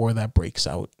huge war that breaks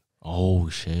out. Oh,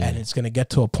 shit. And it's going to get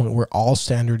to a point where all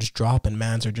standards drop and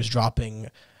mans are just dropping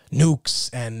nukes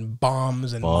and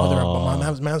bombs and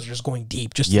mans are just going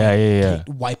deep just to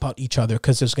wipe out each other,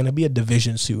 because there's going to be a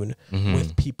division soon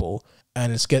with people.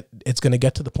 And it's going to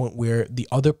get to the point where the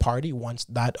other party wants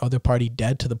that other party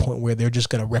dead, to the point where they're just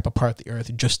going to rip apart the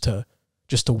earth just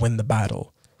to win the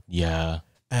battle. Yeah.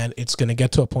 And it's going to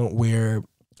get to a point where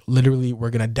literally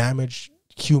we're going to damage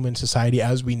human society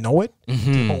as we know it to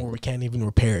the point where we can't even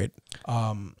repair it.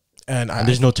 And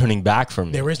there's no turning back from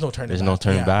it. There is no turning back. There's no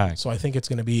turning back. So I think it's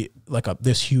going to be like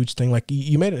this huge thing. Like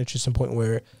you made an interesting point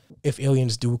where if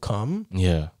aliens do come,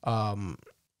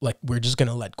 like we're just going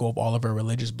to let go of all of our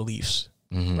religious beliefs.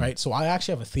 Right. So I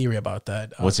actually have a theory about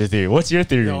that. What's your theory? What's your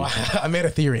theory? No, I made a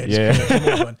theory.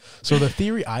 So the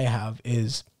theory I have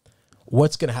is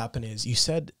what's going to happen is, you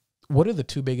said, what are the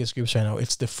two biggest groups right now?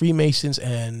 It's the Freemasons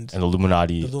and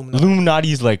Illuminati. The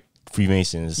Illuminati is like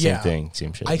Freemasons, same thing,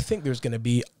 same shit. I think there's going to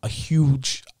be a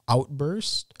huge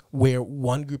outburst where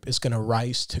one group is going to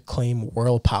rise to claim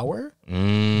world power,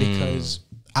 because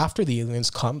after the aliens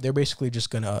come, they're basically just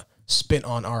going to spit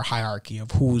on our hierarchy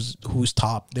of who's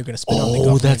top. They're going to spit on the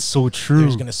government. That's so true. They're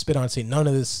just going to spit on and say, none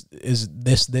of this is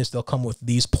this. They'll come with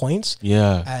these points.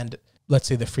 Yeah. And let's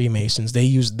say the Freemasons, they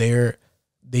use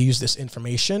this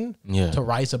information to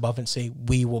rise above and say,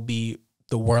 we will be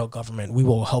the world government. We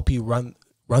will help you run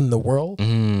the world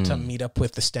to meet up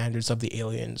with the standards of the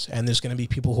aliens. And there's going to be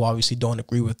people who obviously don't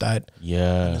agree with that.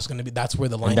 Yeah. And there's going to be, that's where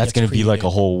the line, and that's going to be like a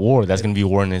whole war. That's going to be a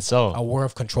war in itself. A war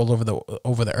of control over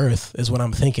the earth is what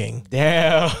I'm thinking.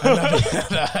 Damn.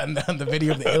 And then the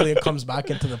video of the alien comes back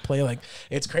into the play. Like,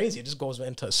 it's crazy. It just goes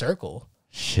into a circle.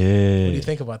 Shit. What do you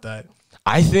think about that?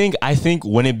 I think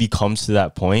when it becomes to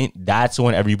that point, that's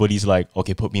when everybody's like,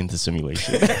 okay, put me into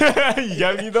simulation. You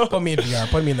get me though? Put me in VR.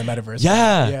 Put me in the metaverse.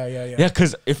 Yeah. Yeah,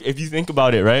 because if you think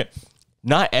about it, right?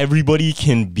 Not everybody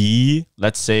can be,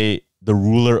 let's say, the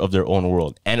ruler of their own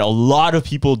world. And a lot of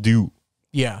people do.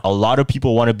 Yeah. A lot of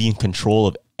people want to be in control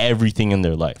of everything in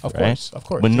their life. Of course.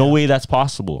 But no way that's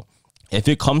possible. If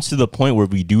it comes to the point where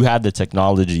we do have the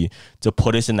technology to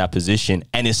put us in that position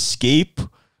and escape,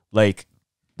 like,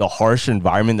 the harsh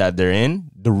environment that they're in,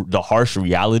 the harsh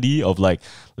reality of, like,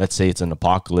 let's say it's an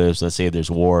apocalypse, let's say there's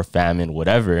war, famine,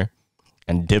 whatever,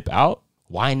 and dip out,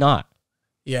 why not?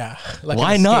 Yeah. Like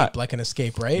why not? Like an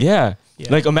escape, right? Yeah.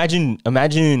 Like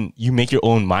imagine you make your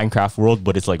own Minecraft world,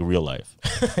 but it's like real life.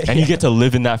 And you get to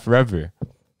live in that forever.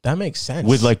 That makes sense.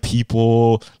 With like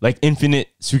people, like infinite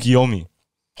Tsukiyomi.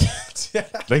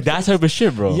 Like that type of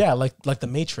shit, bro. Yeah, like the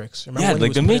Matrix. Remember when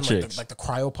like the Matrix, like the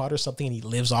cryopod or something, and he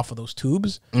lives off of those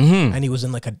tubes. And he was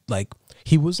in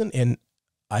he wasn't in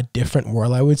a different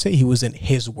world. I would say he was in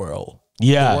his world.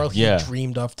 Yeah, the world he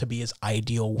dreamed of to be his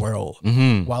ideal world.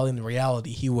 While in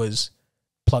reality, he was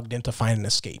plugged in to find an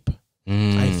escape.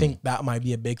 I think that might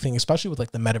be a big thing, especially with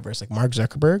like the metaverse, like Mark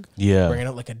Zuckerberg. Yeah, bringing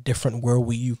out like a different world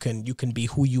where you can be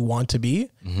who you want to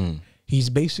be. He's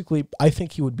basically, I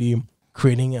think he would be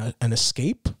creating an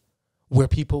escape where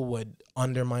people would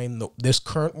undermine this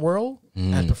current world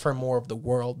and prefer more of the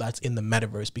world that's in the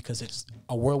metaverse, because it's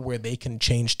a world where they can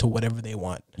change to whatever they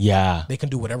want. Yeah, they can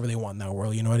do whatever they want in that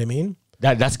world. You know what I mean?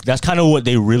 That's kind of what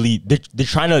they're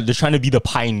trying to be the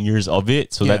pioneers of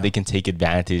it, so that they can take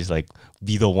advantage, like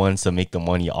be the ones to make the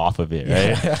money off of it,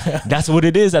 right? That's what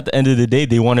it is. At the end of the day,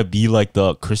 they want to be like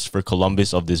the Christopher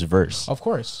Columbus of this verse. Of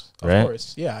course, of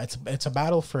course, yeah. It's a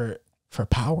battle for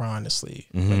power, honestly.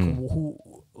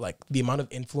 Like the amount of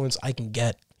influence I can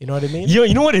get. You know what I mean?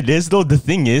 You know what it is though? The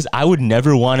thing is, I would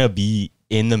never want to be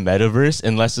in the metaverse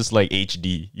unless it's like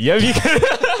HD. Yeah,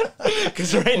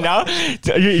 because right now,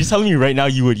 you're telling me right now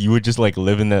you would just like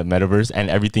live in the metaverse and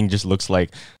everything just looks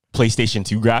like PlayStation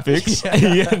 2 graphics.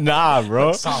 Yeah, nah, bro.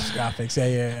 Like soft graphics.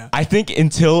 Yeah. I think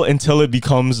until it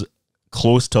becomes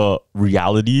close to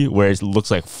reality where it looks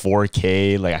like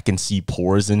 4K, like I can see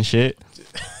pores and shit,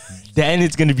 then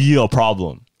it's gonna be a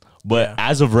problem. But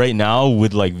as of right now,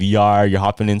 with like VR, you're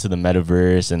hopping into the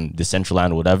metaverse and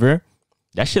Decentraland, whatever,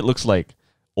 that shit looks like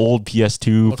old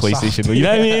PS2, PlayStation. Soft. You know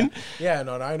what I mean? Yeah,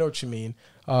 no, I know what you mean.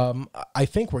 I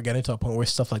think we're getting to a point where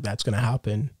stuff like that's gonna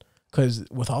happen, because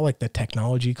with all like the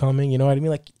technology coming, you know what I mean?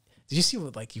 Like, did you see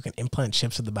what, like, you can implant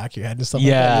chips in the back of your head and stuff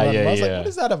like that? I was like, what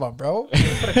is that about, bro?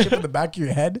 You put a chip in the back of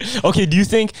your head? Okay, do you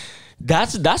think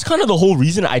that's kind of the whole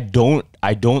reason I don't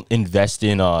invest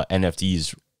in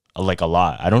NFTs like a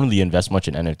lot. I don't really invest much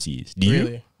in NFTs. Do you?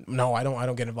 Really? No, I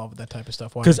don't get involved with that type of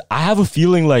stuff. Because I have a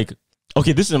feeling like,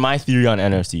 okay, this is my theory on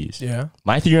NFTs. Yeah.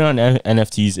 My theory on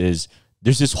NFTs is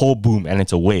there's this whole boom and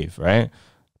it's a wave, right?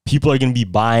 People are going to be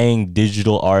buying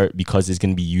digital art because it's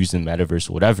going to be used in Metaverse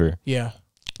or whatever. Yeah.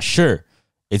 Sure.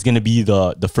 It's going to be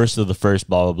the first of the first,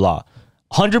 blah, blah, blah.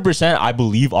 100% I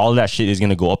believe all of that shit is going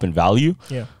to go up in value.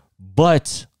 Yeah.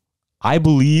 But I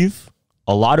believe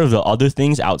a lot of the other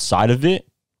things outside of it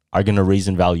are going to raise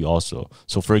in value also.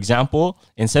 So for example,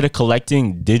 instead of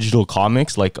collecting digital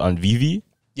comics like on Vivi,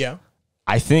 yeah,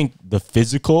 I think the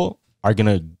physical are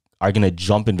going to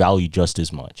jump in value just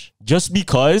as much. Just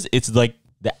because it's like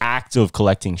the act of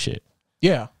collecting shit.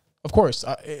 Yeah. Of course.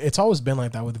 It's always been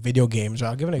like that with video games.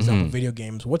 I'll give an example of video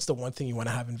games. What's the one thing you want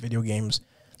to have in video games?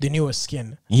 The newest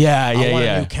skin. Yeah, I want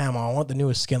a new camo. I want the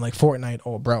newest skin, like Fortnite.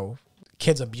 Oh, bro.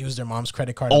 Kids abuse their mom's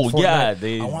credit card. Oh, yeah.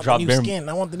 They I want drop the new skin.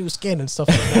 I want the new skin and stuff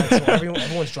like that. So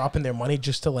everyone's dropping their money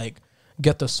just to like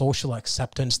get the social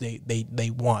acceptance they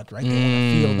want, right? They want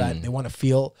to feel that. They want to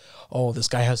feel, oh, this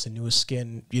guy has the newest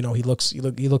skin. You know, he looks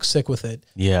sick with it.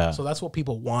 Yeah. So that's what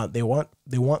people want. They want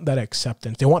that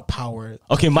acceptance. They want power.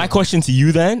 Okay, my question to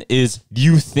you then is, do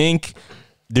you think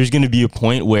there's going to be a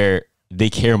point where they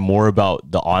care more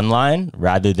about the online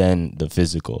rather than the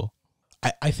physical?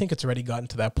 I think it's already gotten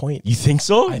to that point. You think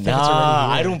so? I think it's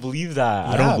already I don't believe that.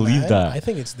 Yeah, I don't believe that. I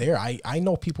think it's there. I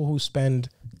know people who spend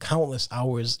countless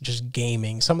hours just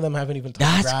gaming. Some of them haven't even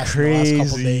touched grass in the last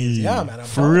couple days. Yeah, man.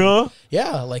 For real?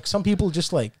 Yeah, like some people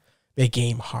just like they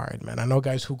game hard, man. I know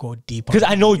guys who go deep. Because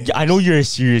I know you're a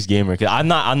serious gamer. Because I'm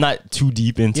not too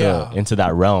deep into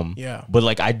that realm. Yeah. But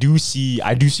like I do see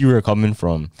where you're coming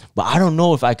from. But I don't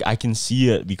know if I can see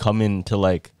it becoming to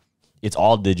like it's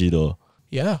all digital.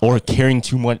 Yeah. Or caring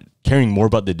more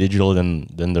about the digital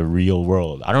than the real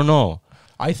world. I don't know.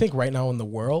 I think right now in the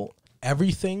world,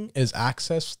 everything is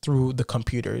accessed through the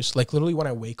computers. Like literally when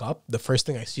I wake up, the first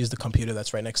thing I see is the computer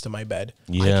that's right next to my bed.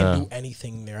 Yeah. I can do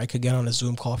anything there. I could get on a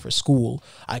Zoom call for school.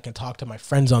 I can talk to my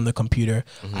friends on the computer.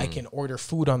 I can order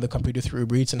food on the computer through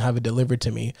Uber Eats and have it delivered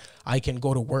to me. I can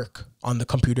go to work on the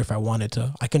computer if I wanted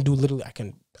to. I can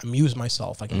amuse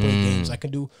myself. I can play games. I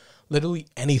can do literally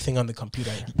anything on the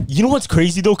computer. You know what's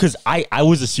crazy though? Because I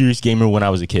was a serious gamer when I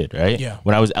was a kid, right? Yeah.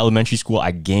 When I was elementary school,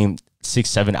 I gamed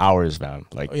 6-7 hours, man.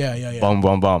 Like,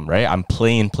 bum, right? I'm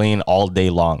playing all day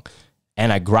long.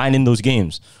 And I grind in those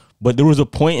games. But there was a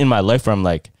point in my life where I'm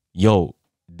like, yo,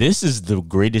 this is the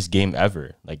greatest game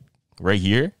ever. Like, right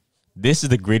here, this is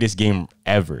the greatest game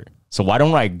ever. So why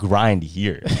don't I grind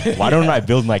here? Why don't I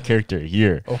build my character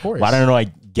here? Of course. Why don't I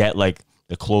get, like,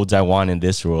 the clothes I want in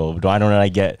this world? Why don't I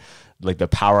get like the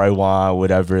power I want,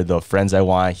 whatever, the friends I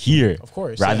want here, of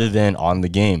course, rather than on the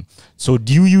game? So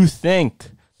do you think,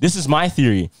 this is my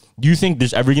theory, do you think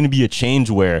there's ever going to be a change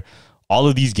where all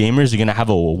of these gamers are going to have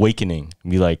an awakening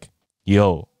and be like,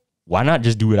 yo, why not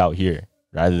just do it out here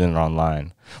rather than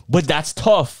online? But that's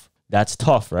tough. That's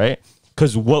tough, right?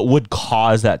 Because what would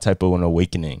cause that type of an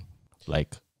awakening?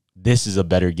 Like, this is a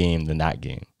better game than that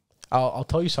game. I'll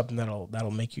tell you something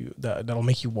that'll make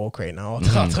you woke right now.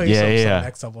 I'll tell you some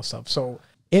next level stuff. So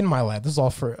in my life, this is all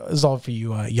for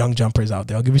you young jumpers out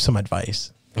there. I'll give you some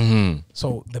advice.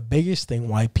 So the biggest thing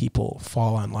why people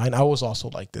fall online, I was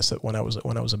also like this when I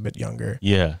was a bit younger.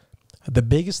 Yeah. The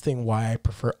biggest thing why I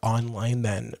prefer online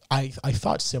than I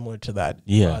thought similar to that.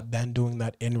 Than doing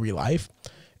that in real life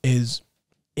is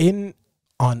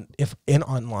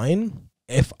online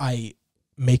if I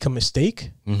make a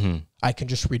mistake, I can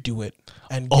just redo it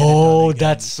and get it done again.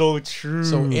 That's so true.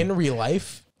 So in real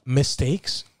life,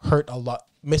 mistakes hurt a lot.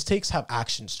 Mistakes have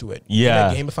actions to it. Yeah.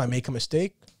 In a game, if I make a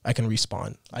mistake, I can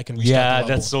respawn. I can restart the level.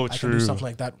 That's so I true. can do something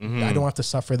like that. I don't have to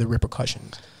suffer the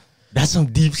repercussions. That's some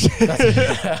deep shit.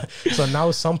 So now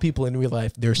some people in real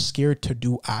life, they're scared to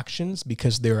do actions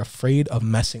because they're afraid of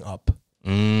messing up.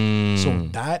 So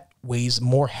that weighs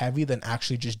more heavy than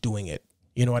actually just doing it.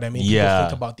 You know what I mean? People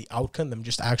think about the outcome, them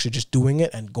just actually just doing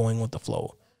it and going with the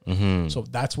flow. So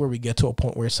that's where we get to a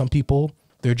point where some people,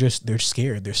 they're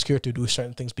scared. They're scared to do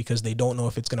certain things because they don't know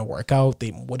if it's going to work out.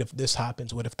 What if this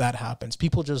happens? What if that happens?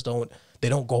 People just don't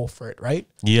go for it, right?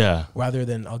 Yeah. Rather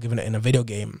than, I'll give it in a video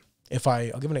game.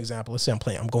 I'll give an example. Let's say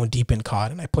I'm going deep in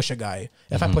COD and I push a guy.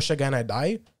 If I push a guy and I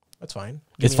die, that's fine.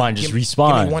 It's fine. Just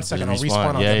respawn. Give me 1 second. I'll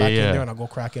respawn. I'll get back in there and I'll go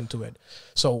crack into it.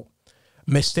 So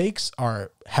mistakes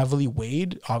are heavily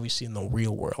weighed, obviously, in the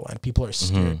real world, and people are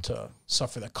scared to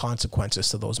suffer the consequences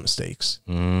to those mistakes.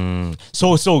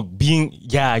 So being,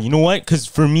 you know what? Because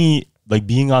for me, like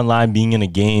being online, being in a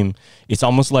game, it's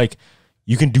almost like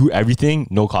you can do everything,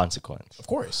 no consequence. Of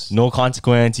course. No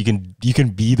consequence. You can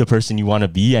be the person you want to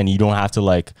be, and you don't have to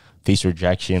like face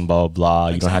rejection, blah, blah, blah.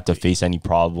 You don't have to face any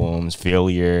problems,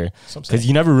 failure. Because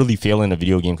you never really fail in a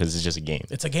video game because it's just a game.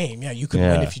 It's a game. Yeah, you can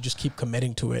win if you just keep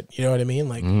committing to it. You know what I mean?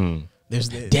 Like,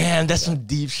 damn, that's some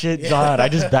deep shit, John. I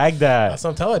just bagged that. That's what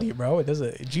I'm telling you, bro. It does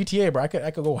a GTA, bro. I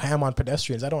could go ham on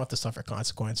pedestrians. I don't have to suffer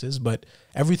consequences, but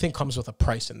everything comes with a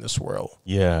price in this world.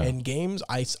 Yeah. In games,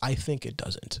 I think it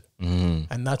doesn't.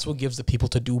 And that's what gives the people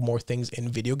to do more things in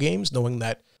video games, knowing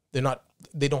that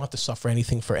they don't have to suffer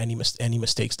anything for any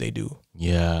mistakes they do.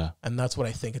 Yeah. And that's what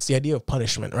I think. It's the idea of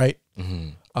punishment, right?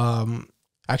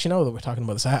 Actually, now that we're talking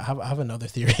about this, I have another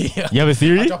theory. You have a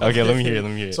theory? Okay, let me hear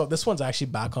it. So this one's actually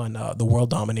back on the world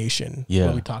domination. Yeah.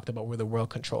 Where we talked about where the world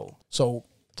control. So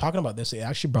talking about this, it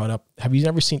actually brought up, have you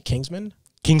ever seen Kingsman?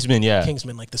 Kingsman, yeah.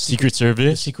 Kingsman, like the Secret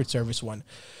Service? The Secret Service one.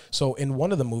 So in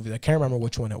one of the movies, I can't remember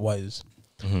which one it was,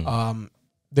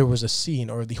 there was a scene,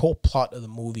 or the whole plot of the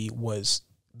movie was,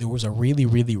 there was a really,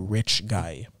 really rich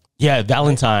guy. Yeah,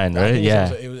 Valentine, right?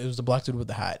 Yeah. It was the black dude with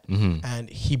the hat. And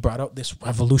he brought out this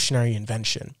revolutionary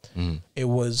invention. It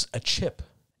was a chip.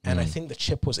 And I think the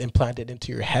chip was implanted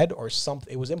into your head or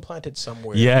something. It was implanted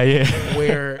somewhere. Yeah.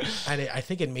 I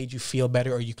think it made you feel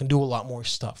better, or you can do a lot more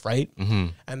stuff, right?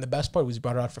 And the best part was he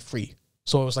brought it out for free.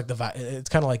 So it was like it's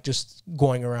kind of like just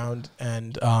going around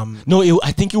and no,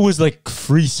 I think it was like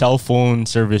free cell phone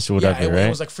service or whatever, right? It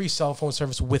was like free cell phone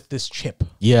service with this chip.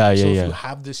 Yeah. So if you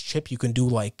have this chip, you can do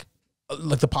like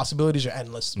the possibilities are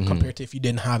endless compared to if you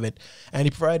didn't have it. And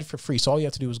he provided it for free. So all you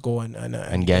have to do is go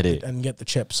and get it and get the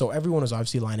chip. So everyone was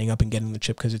obviously lining up and getting the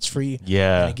chip because it's free.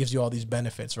 Yeah. And it gives you all these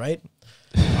benefits, right?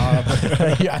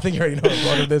 I think you already know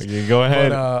what it is. You go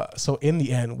ahead. But, so in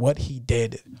the end, what he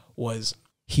did was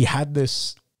he had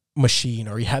this machine,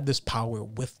 or he had this power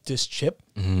with this chip.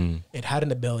 It had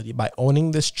an ability. By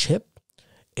owning this chip,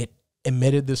 it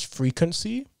emitted this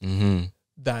frequency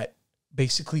that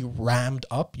basically rammed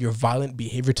up your violent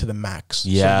behavior to the max.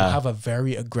 Yeah. So you have a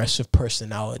very aggressive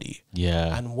personality.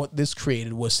 Yeah. And what this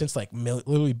created was, since like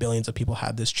literally billions of people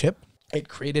had this chip, it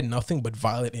created nothing but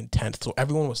violent intent. So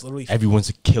everyone's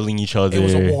killing each other. It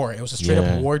was a war. It was a straight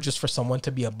up war just for someone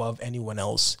to be above anyone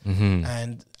else.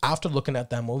 And after looking at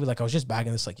that movie, like I was just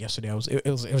bagging this like yesterday.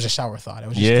 It was a shower thought. I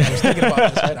was thinking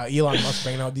about this, right? Elon Musk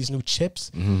bringing out these new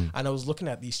chips, and I was looking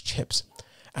at these chips,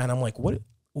 and I'm like, what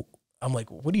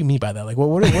do you mean by that? Like,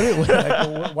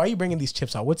 why are you bringing these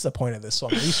chips out? What's the point of this? So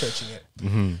I'm researching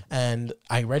it, and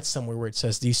I read somewhere where it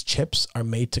says these chips are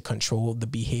made to control the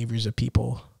behaviors of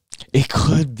people. It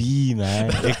could be,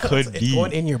 man. It could be. It's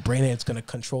going in your brain, and it's going to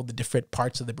control the different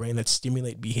parts of the brain that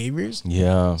stimulate behaviors.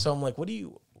 Yeah. So I'm like, what are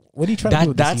you trying to do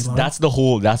with this, Elon?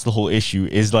 That's the whole issue.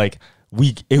 Is like,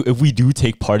 if we do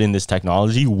take part in this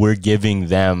technology, we're giving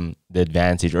them the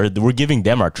advantage, or we're giving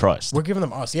them our trust. We're giving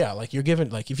them us, yeah. Like you're giving,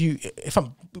 like if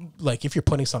you're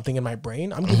putting something in my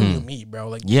brain, I'm giving you me, bro.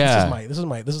 Like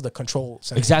this is the control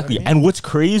center. Exactly. You know what I mean?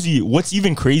 And what's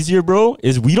even crazier, bro,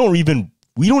 is we don't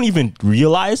even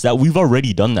realize that we've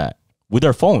already done that with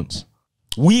our phones.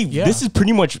 This is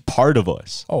pretty much part of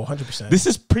us. Oh, 100%. This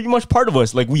is pretty much part of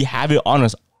us. Like we have it on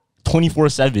us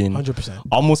 24/7. 100%.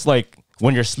 Almost like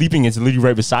when you're sleeping, it's literally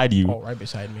right beside you. Oh, right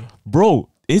beside me. Bro,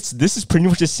 this is pretty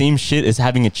much the same shit as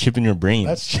having a chip in your brain.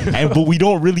 That's true. But we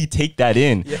don't really take that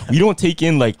in. Yeah. We don't take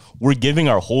in, like, we're giving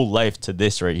our whole life to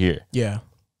this right here. Yeah.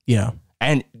 Yeah.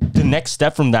 And the next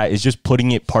step from that is just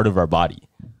putting it part of our body.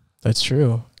 That's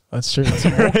true. That's true.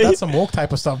 That's some woke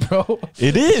type of stuff, bro.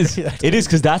 It is. It is,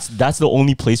 because that's the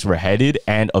only place we're headed.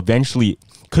 And eventually,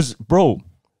 because, bro,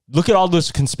 look at all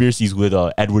those conspiracies with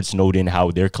Edward Snowden,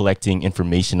 how they're collecting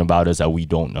information about us that we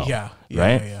don't know. Yeah.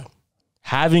 Right? Yeah.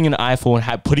 Having an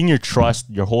iPhone, putting your trust,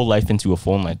 your whole life into a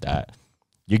phone like that,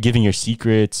 you're giving your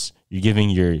secrets, you're giving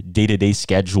your day-to-day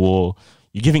schedule,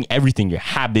 you're giving everything, your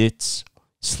habits,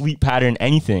 sleep pattern,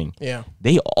 anything. Yeah.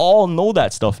 They all know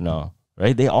that stuff now,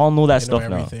 right? They all know that stuff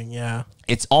everything, now. Yeah.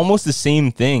 It's almost the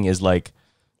same thing as like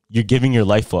you're giving your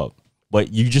life up,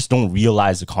 but you just don't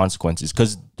realize the consequences,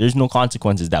 because there's no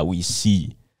consequences that we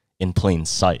see in plain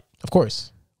sight. Of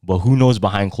course. But who knows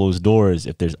behind closed doors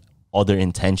if there's other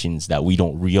intentions that we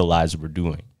don't realize we're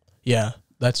doing. Yeah,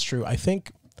 that's true. I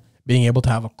think being able to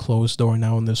have a closed door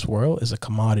now in this world is a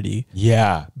commodity.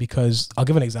 Yeah. Because I'll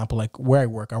give an example, like where I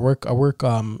work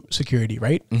security,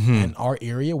 right? In our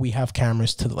area, we have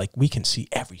cameras we can see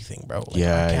everything, bro. Like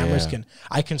cameras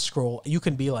I can scroll. You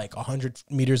can be like 100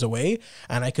 meters away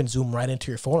and I can zoom right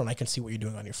into your phone and I can see what you're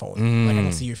doing on your phone. Like I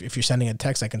can see if you're sending a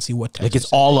text, I can see what text. Like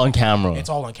it's all on camera. It's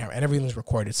all on camera and everything's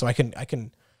recorded. So I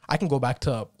can go back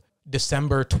to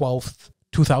December 12th,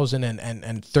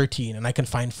 2013, and I can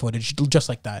find footage just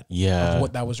like that. Yeah. Of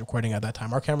what that was recording at that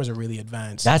time. Our cameras are really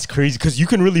advanced. That's crazy because you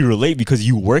can really relate because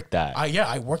you worked that.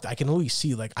 I worked. I can literally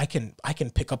see, like, I can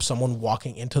pick up someone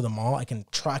walking into the mall. I can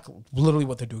track literally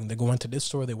what they're doing. They go into this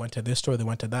store, they went to this store, they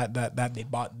went to that, they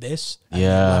bought this, and they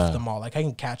left the mall. Like, I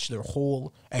can catch their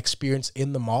whole experience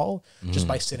in the mall just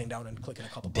by sitting down and clicking a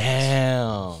couple buttons.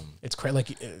 Damn. It's crazy.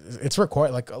 Like, it's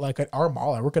recorded. Like at our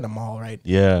mall, I work in a mall, right?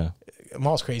 Yeah.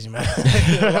 Mall's crazy, man.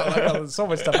 So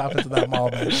much stuff happens in that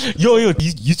mall, man. Yo,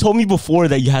 you told me before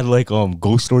that you had like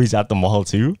ghost stories at the mall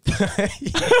too.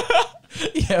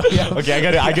 Yeah. Okay,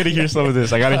 I gotta hear some of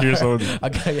this.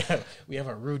 We have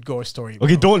a rude ghost story.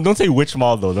 Okay, don't say which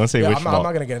mall though. Don't say which mall. I'm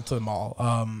not gonna get into the mall.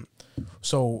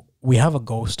 So we have a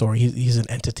ghost story. He's an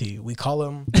entity. We call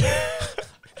him.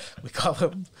 We call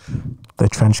him the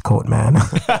trench coat man.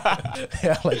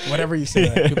 Yeah, like whenever you say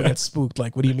that, people get spooked.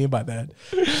 Like, what do you mean by that?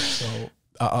 So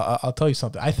I'll tell you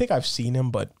something. I think I've seen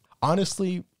him, but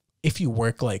honestly, if you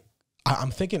work like, I'm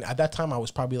thinking at that time I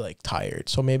was probably like tired,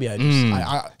 so maybe I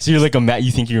just. So you're like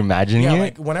you think you're imagining it?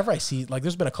 Like whenever I see, like,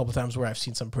 there's been a couple times where I've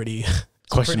seen some pretty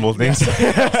questionable things.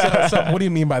 Yeah, so what do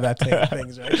you mean by that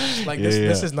things, right? Like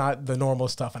this is not the normal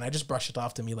stuff, and I just brush it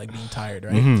off to me like being tired,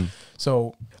 right?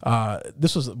 So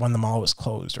this was when the mall was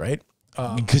closed, right?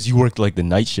 Because you worked like the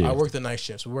night shift. I work the night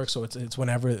shifts. We work, so it's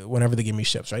whenever they give me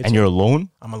shifts, right? And you're alone?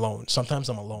 I'm alone. Sometimes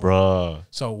I'm alone. Bruh.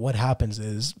 So what happens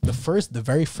is the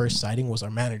very first sighting was our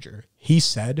manager. He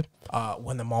said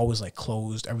when the mall was like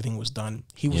closed, everything was done.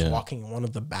 He was walking in one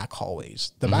of the back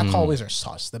hallways. The back hallways are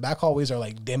sus. The back hallways are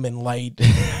like dim and light.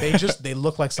 They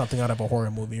look like something out of a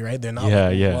horror movie, right? They're not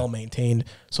well maintained.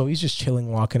 So he's just chilling,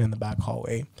 walking in the back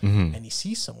hallway, and he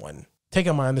sees someone. Take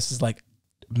in mind, this is like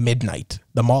midnight.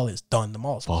 The mall is done. The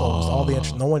mall is closed. All the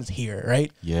entrance, no one's here,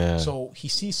 right? Yeah. So he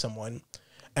sees someone,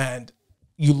 and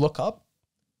you look up,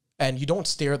 and you don't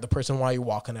stare at the person while you're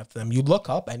walking after them. You look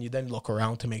up, and you then look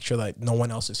around to make sure that no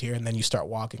one else is here, and then you start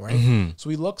walking, right? So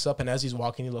he looks up, and as he's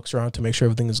walking, he looks around to make sure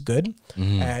everything is good,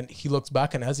 and he looks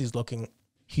back, and as he's looking,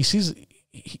 he sees.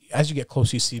 As you get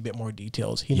close, you see a bit more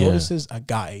details. He notices a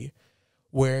guy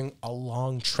wearing a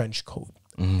long trench coat,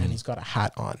 and he's got a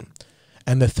hat on.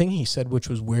 And the thing he said, which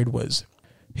was weird, was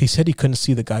he said he couldn't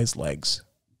see the guy's legs.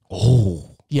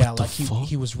 Oh, yeah, like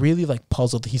he was really like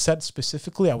puzzled. He said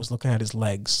specifically, I was looking at his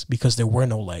legs because there were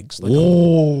no legs. Like,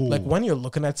 like when you're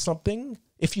looking at something,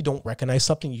 if you don't recognize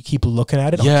something, you keep looking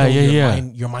at it.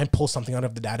 Your mind pulls something out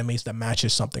of the database that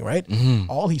matches something, right?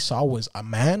 All he saw was a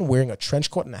man wearing a trench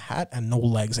coat and a hat and no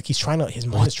legs. Like his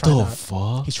mind is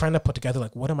trying to put together,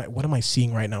 like, what am I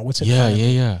seeing right now? What's it?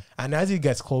 Yeah. And as he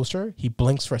gets closer, he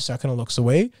blinks for a second and looks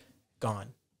away.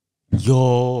 Gone.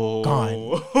 Yo.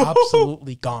 Gone.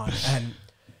 Absolutely gone. And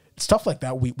stuff like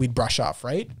that we'd brush off,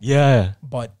 right? Yeah.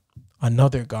 But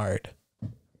another guard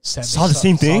saw the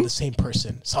same thing?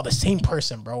 Saw the same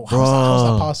person, bro. How's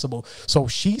that possible? So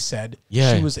she said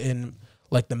she was in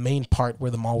like the main part where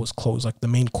the mall was closed, like the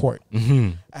main court.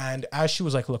 And as she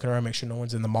was like looking around, make sure no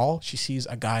one's in the mall, she sees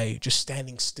a guy just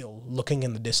standing still, looking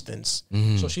in the distance.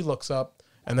 So she looks up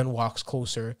and then walks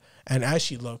closer. And as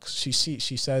she looks, she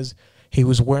says he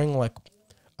was wearing like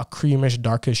a creamish,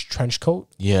 darkish trench coat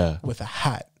with a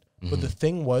hat. But the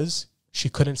thing was, she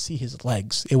couldn't see his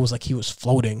legs. It was like he was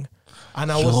floating.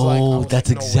 And I was like, that's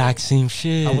like, exact same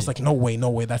shit. I was like, no way,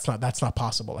 that's not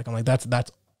possible. Like, I'm like, that's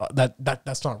not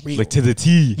real. Like to the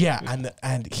T. Yeah,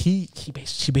 and she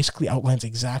basically outlines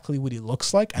exactly what he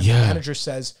looks like. And the manager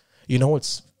says, you know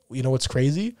what's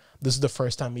crazy? This is the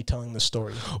first time me telling the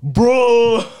story,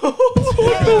 bro.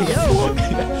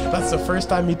 That's the first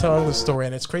time me telling the story,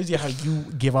 and it's crazy how you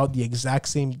give out the exact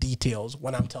same details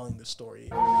when I'm telling the story.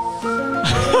 Well,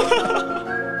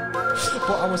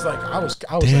 I was like,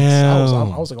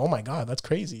 oh my god, that's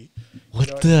crazy.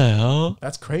 What the hell?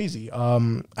 That's crazy.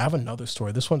 I have another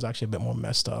story. This one's actually a bit more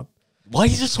messed up. Why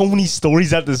is there so many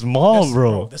stories at this mall,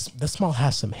 bro? This mall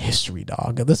has some history,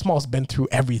 dog. This mall's been through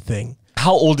everything.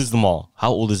 How old is the mall?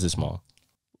 How old is this mall?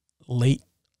 Late,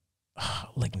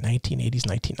 like 1980s,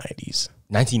 1990s.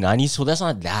 1990s? So that's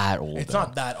not that old. It's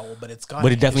not that old, but it's got.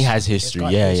 But it definitely has history.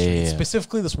 Yeah.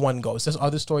 Specifically, this one ghost. This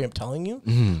other story I'm telling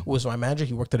you was my manager.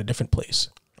 He worked at a different place.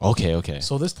 Okay.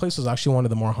 So this place was actually one of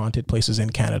the more haunted places in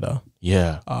Canada.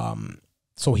 Yeah.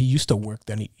 So he used to work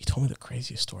there, and he told me the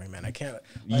craziest story, man. I can't.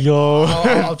 Like, Yo.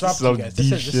 I'll drop it to you guys.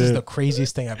 This is the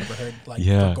craziest thing I've ever heard, like,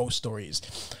 for ghost stories.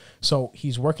 So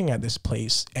he's working at this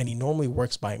place, and he normally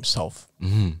works by himself.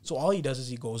 So all he does is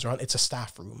he goes around. It's a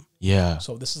staff room. Yeah.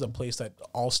 So this is a place that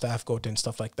all staff go to and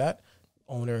stuff like that,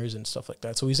 owners and stuff like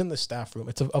that. So he's in the staff room.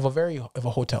 It's of a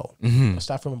hotel, a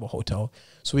staff room of a hotel.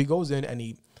 So he goes in and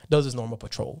he does his normal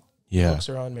patrol. Yeah. Looks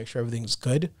around, make sure everything's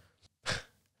good.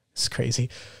 It's crazy.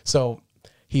 So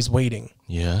he's waiting.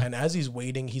 Yeah. And as he's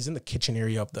waiting, he's in the kitchen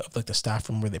area of the staff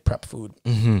room where they prep food.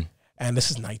 And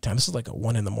this is nighttime. This is like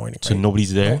 1 a.m. Right? So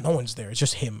nobody's there? No one's there. It's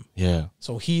just him. Yeah.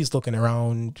 So he's looking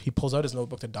around. He pulls out his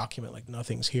notebook to document like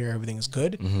nothing's here. Everything's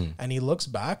good. And he looks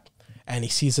back and he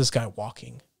sees this guy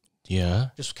walking. Yeah.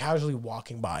 Just casually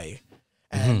walking by.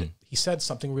 And he said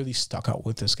something really stuck out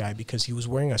with this guy because he was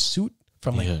wearing a suit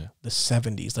from like the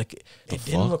 70s. Like it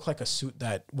didn't look like a suit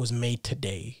that was made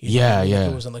today. You know? Like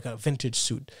it was in like a vintage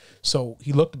suit. So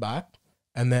he looked back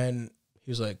and then he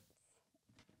was like,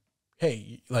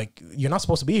 hey, like, you're not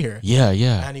supposed to be here. Yeah,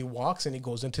 yeah. And he walks and he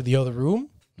goes into the other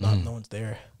room. No one's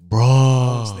there. Bro.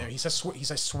 No one's there. He says,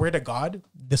 swear to God,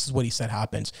 this is what he said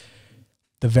happens.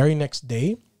 The very next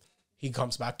day, he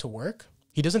comes back to work.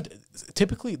 He doesn't,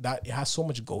 typically that it has so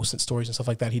much ghost and stories and stuff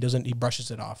like that. He brushes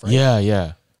it off, right? Yeah,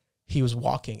 yeah. He was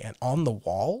walking and on the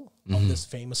wall of this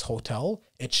famous hotel,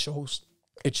 it shows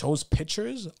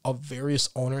pictures of various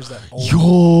owners that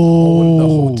own the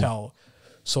hotel.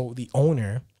 So the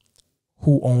owner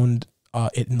who owned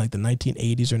it in like the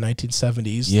 1980s or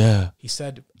 1970s. Yeah. He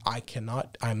said,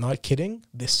 I'm not kidding.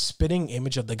 This spitting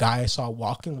image of the guy I saw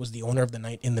walking was the owner of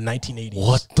in the 1980s.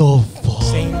 What the fuck?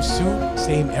 Same suit,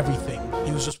 same everything.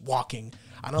 He was just walking.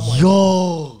 And I'm like,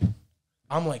 yo.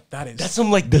 I'm like, that's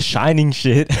some like The Shining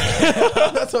shit.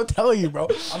 that's what I'm telling you, bro.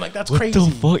 I'm like, that's crazy. What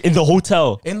the fuck? In the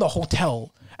hotel. In the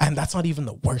hotel. And that's not even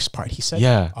the worst part. He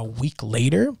said a week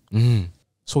later.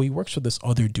 So he works with this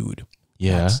other dude.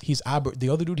 Yeah. He's the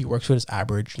other dude he works with is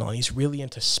Aboriginal and he's really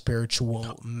into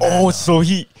spiritual Oh, so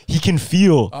he can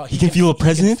feel he can feel a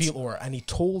presence? He can feel aura. And he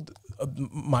told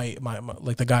my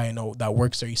like the guy I know that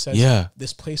works there, he says,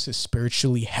 this place is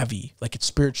spiritually heavy. Like it's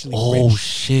spiritually rich. Oh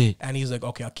shit. And he's like,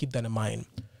 okay, I'll keep that in mind.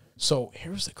 So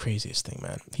here's the craziest thing,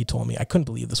 man. He told me, I couldn't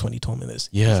believe this when he told me this.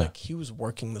 Yeah. He's like, he was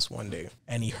working this one day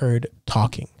and he heard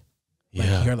talking. Like,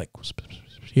 yeah. He heard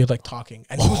like talking,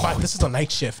 and he was like, "This is a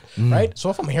night shift, right?" So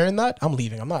if I'm hearing that, I'm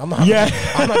leaving. I'm not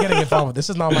getting involved with. This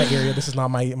is not my area. This is not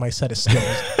my set of skills.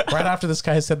 Right after this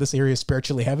guy said this area is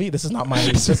spiritually heavy, this is not my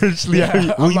spiritually heavy.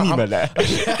 What do you mean by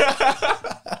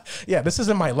that? Yeah, this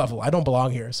isn't my level. I don't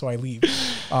belong here, so I leave.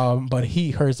 But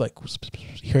he heard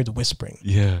whispering.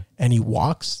 Yeah, and he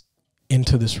walks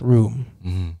into this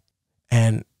room,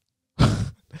 and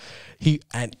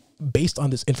based on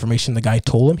this information the guy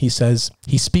told him, he says,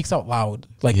 he speaks out loud.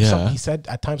 Like he said,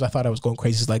 at times I thought I was going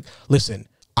crazy. He's like, listen,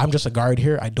 I'm just a guard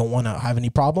here. I don't want to have any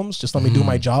problems. Just let me do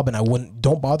my job and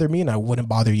don't bother me and I wouldn't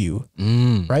bother you.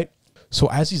 Right? So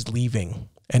as he's leaving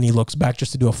and he looks back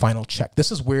just to do a final check,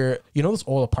 this is where, you know, those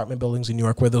old apartment buildings in New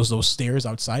York where those stairs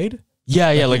outside? Yeah,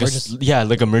 like emergency stairs. Yeah,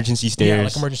 like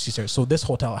emergency stairs. So this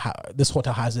hotel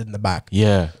has it in the back.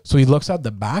 Yeah. So he looks at the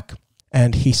back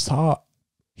and he saw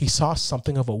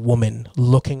something of a woman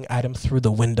looking at him through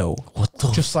the window. What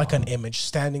the Just like an image,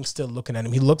 standing still looking at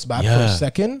him. He looks back for a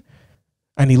second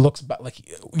and he looks back, like,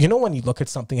 you know when you look at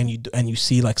something and you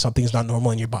see like something's not normal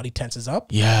and your body tenses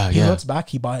up? Yeah, He looks back,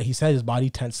 he said his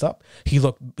body tensed up. He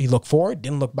looked forward,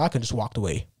 didn't look back and just walked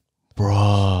away.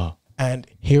 Bruh. And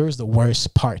here's the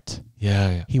worst part.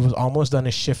 Yeah. He was almost done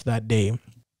his shift that day.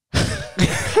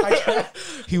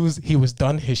 He was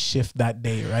done his shift that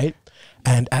day, right?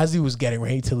 And as he was getting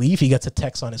ready to leave, he gets a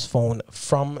text on his phone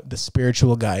from the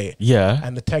spiritual guy. Yeah.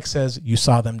 And the text says, "You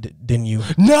saw them, didn't you?"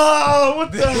 No,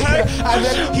 what the heck? And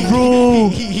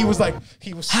then he was like,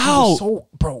 he was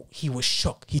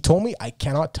shook. He told me, I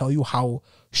cannot tell you how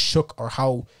shook or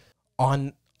how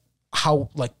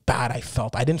like bad I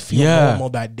felt. I didn't feel normal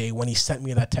that day when he sent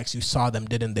me that text. You saw them,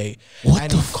 didn't they?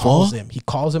 What he calls him. He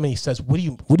calls him and he says, "What do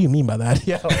you mean by that?"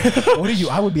 Yeah.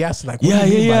 I would be asking like, what do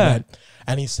you mean by that?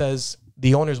 And he says,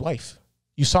 "The owner's wife.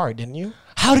 You saw her, didn't you?"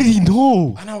 How did he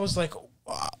know? And I was like,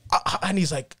 and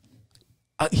he's like,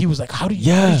 he was like, how did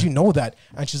you know that?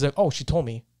 And she's like, "Oh, she told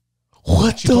me."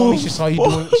 What? She told me she saw you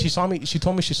doing. She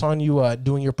told me she saw you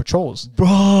doing your patrols,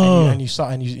 bro. And you saw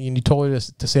and you told her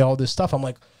to say all this stuff. I'm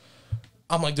like,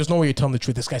 there's no way you're telling the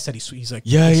truth. This guy said he's like,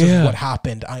 this is what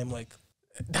happened. I'm like,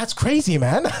 that's crazy,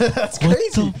 man. That's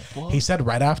crazy. He said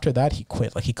right after that he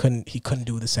quit. Like he couldn't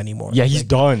do this anymore. Yeah, he's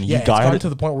done. Yeah, it's gotten to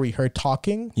the point where he heard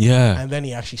talking. Yeah, and then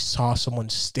he actually saw someone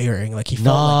staring. Like he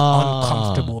felt like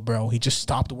uncomfortable, bro. He just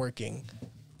stopped working.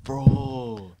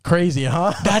 Bro, crazy,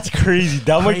 huh? That's crazy.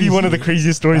 That might be one of the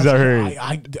craziest stories I heard.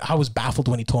 I was baffled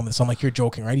when he told me this. I'm like, you're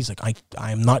joking, right? He's like,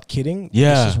 I am not kidding.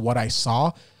 Yeah, this is what I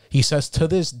saw. He says to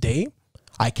this day,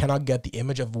 I cannot get the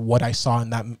image of what I saw in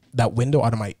that window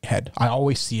out of my head. I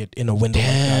always see it in a window like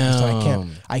that. So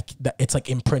I can't. It's like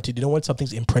imprinted. You know when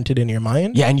something's imprinted in your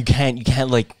mind? Yeah, and you can't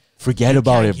like Forget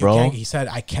about it, bro. He said,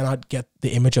 I cannot get the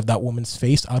image of that woman's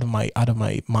face out of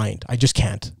my mind. I just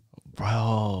can't.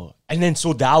 Bro. And then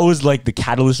so that was like the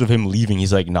catalyst of him leaving.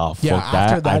 He's like, nah, fuck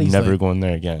that. I'm never going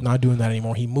there again. Not doing that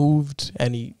anymore. He moved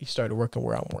and he started working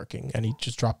where I'm working, and he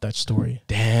just dropped that story.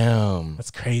 Damn.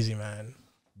 That's crazy, man.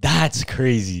 That's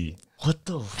crazy. What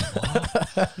the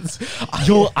fuck?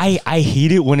 Yo, I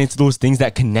hate it when it's those things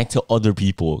that connect to other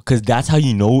people, because that's how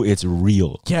you know it's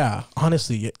real. Yeah,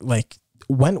 honestly, like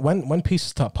when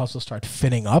pieces to puzzle start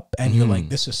fitting up and you're like,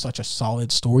 this is such a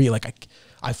solid story, like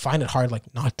I find it hard like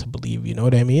not to believe, you know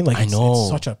what I mean? Like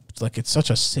it's such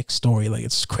a sick story. Like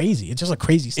it's crazy. It's just a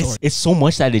crazy story. It's so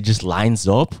much that it just lines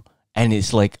up and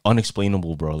it's like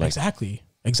unexplainable, bro. Like exactly.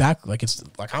 Like it's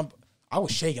like I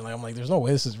was shaking. Like I'm like, there's no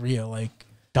way this is real. Like,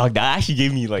 dog, that actually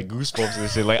gave me like goosebumps and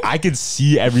shit. Like I could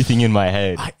see everything in my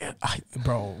head.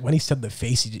 Bro, when he said the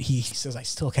face, he says, I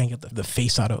still can't get the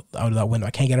face out of that window.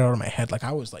 I can't get it out of my head. Like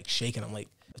I was like shaking. I'm like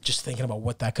just thinking about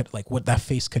what that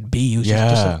face could be. It was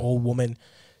just an old woman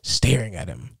staring at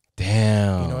him.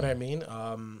 Damn. You know what I mean?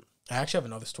 I actually have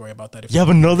another story about that. You have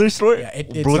another story?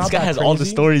 Yeah, bro, this guy has all the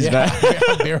stories, man.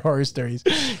 They're horror stories.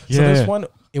 Yeah. So this one,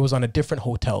 it was on a different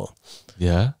hotel.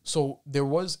 Yeah. So there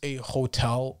was a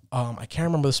hotel. I can't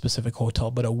remember the specific hotel,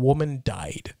 but a woman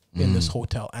died in this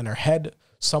hotel, and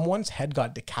someone's head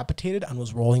got decapitated and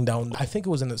was rolling down. I think it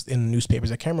was in the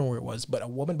newspapers. I can't remember where it was, but a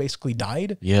woman basically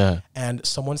died. Yeah. And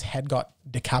someone's head got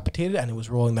decapitated and it was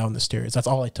rolling down the stairs. That's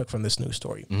all I took from this news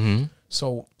story.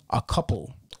 So a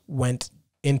couple went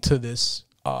into this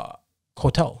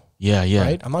hotel. Yeah, yeah.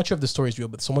 Right? I'm not sure if the story is real,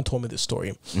 but someone told me this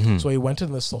story. So he went to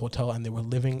this hotel and they were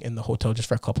living in the hotel just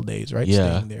for a couple of days, right?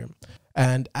 Yeah. Staying there.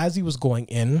 And as he was going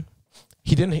in,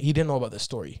 he didn't know about this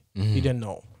story. He didn't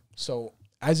know. So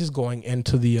as he's going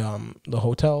into the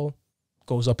hotel,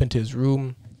 goes up into his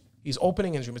room. He's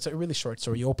opening his room. It's a really short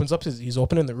story. He opens up he's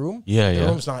opening the room. Yeah, the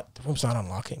room's not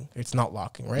unlocking. It's not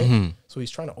locking, right? So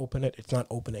he's trying to open it. It's not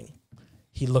opening.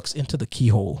 He looks into the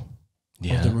keyhole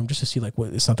of the room just to see like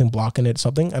what is something blocking it,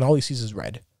 something, and all he sees is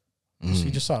red. So he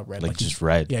just saw red, like just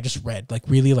red. Yeah, just red, like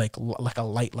really like a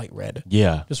light red.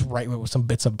 Yeah, just right with some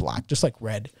bits of black, just like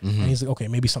red. And he's like, okay,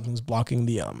 maybe something's blocking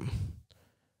the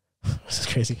This is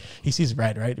crazy. He sees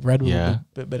red, right? Red with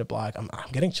a bit of black. I'm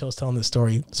getting chills telling this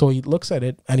story. So he looks at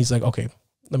it and he's like, okay,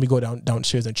 let me go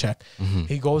downstairs and check.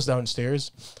 He goes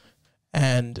downstairs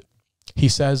and he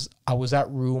says, I was at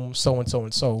room so and so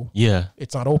and so. Yeah,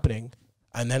 it's not opening.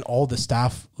 And then all the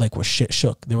staff like was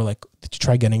shook. They were like, did you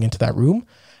try getting into that room?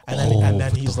 And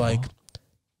then he's like,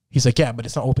 yeah, but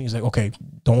it's not opening. He's like, okay,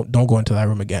 don't go into that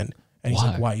room again. And he's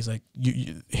like, why? He's like,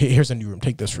 here's a new room.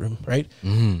 Take this room, right?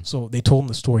 So they told him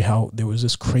the story how there was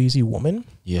this crazy woman.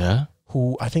 Yeah.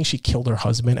 Who I think she killed her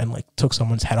husband and like took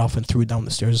someone's head off and threw it down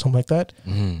the stairs or something like that.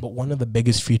 But one of the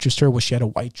biggest features to her was she had a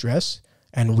white dress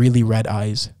and really red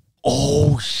eyes.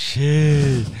 Oh,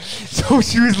 shit. So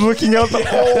she was looking out the...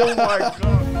 Oh, my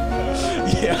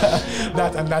God.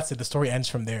 Yeah. That's it. The story ends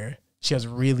from there. She has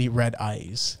really red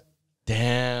eyes.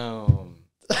 Damn.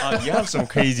 You have some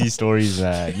crazy stories,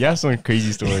 man. You have some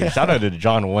crazy stories. Shout out to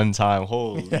John one time.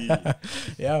 Holy.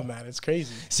 Yeah, man. It's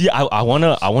crazy. See, I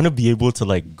wanna be able to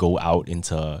like go out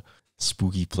into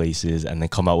spooky places and then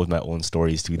come out with my own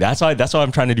stories too. That's why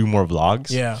I'm trying to do more vlogs.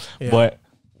 Yeah. But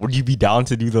would you be down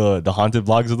to do the haunted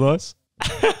vlogs with us?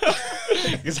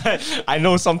 Because I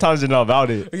know sometimes you're not about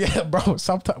it. Yeah, bro.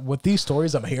 Sometimes with these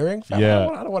stories I'm hearing, fam,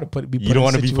 I don't want to be put you don't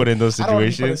want to be put in those situations. I don't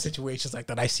want to be put in situations like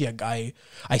that. I see a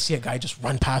guy just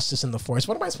run past us in the forest.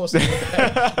 What am I supposed to do with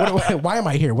that? Why am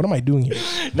I here? What am I doing here?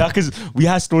 Nah, because we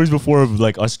had stories before of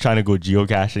like us trying to go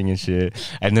geocaching and shit,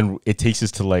 and then it takes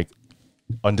us to like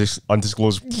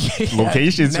undisclosed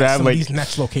locations, fam. Like these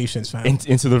next locations, fam.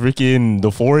 Into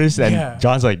the forest, and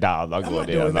John's like, nah, I'm not going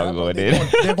there. I'm not going there.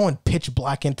 They're going pitch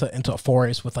black into a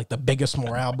forest with like the biggest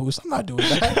morale boost. I'm not doing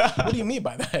that. What do you mean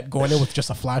by that? Going there with just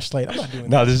a flashlight? I'm not doing that.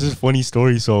 No, this is a funny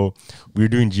story. So we were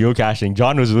doing geocaching.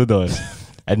 John was with us,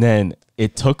 and then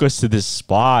it took us to this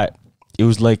spot. It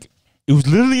was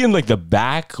literally in like the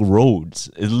back roads.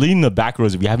 It's leading the back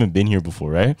roads. We haven't been here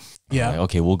before, right? Yeah. Like,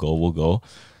 okay, we'll go.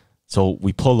 So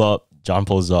we pull up, John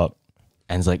pulls up,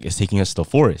 and it's taking us to the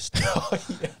forest.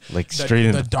 Like straight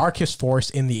in the darkest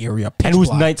forest in the area. And it was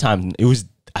nighttime.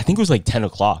 I think it was like 10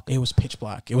 o'clock. It was pitch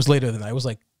black. It was later than that. It was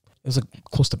like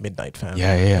close to midnight, fam.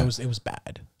 Yeah. It was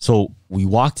bad. So we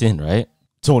walked in, right?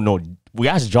 So no, we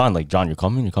asked John, like, John, you're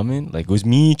coming? Like, it was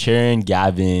me, Charon,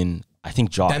 Gavin, I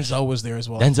think Josh. Denzel was there as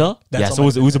well. Denzel? Yeah, so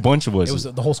it was a bunch of us. It was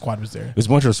the whole squad was there. It was a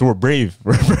bunch of us. So we're brave.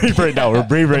 We're brave right now. We're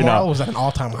brave right now. The morale was at an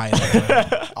all-time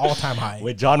high. All-time high.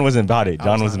 Wait, John wasn't about it.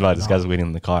 This guy's waiting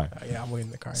in the car. Yeah, I'm waiting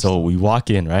in the car. So we walk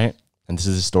in, right? And this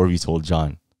is the story we told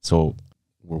John. So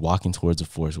we're walking towards the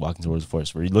forest,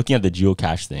 We're looking at the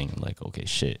geocache thing. I'm like, okay,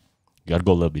 shit. You gotta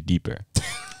go a little bit deeper.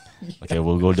 Okay,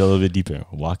 we'll go a little bit deeper.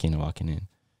 We're walking in.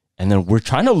 And then we're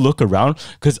trying to look around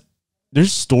because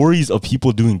there's stories of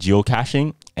people doing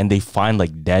geocaching and they find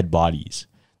like dead bodies.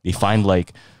 They find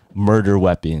like murder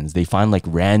weapons. They find like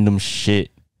random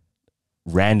shit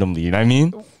randomly. You know what I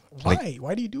mean? Why? Like,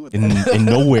 why do you do it in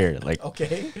nowhere? Like,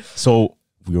 okay. So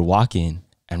we were walking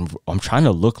and I'm trying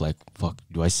to look like, fuck,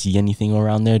 do I see anything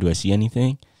around there? Do I see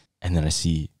anything? And then I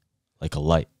see like a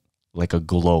light, like a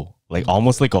glow, like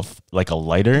almost like a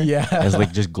lighter. Yeah. It's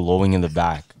like just glowing in the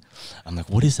back. I'm like,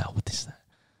 what is that? What is that?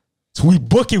 So we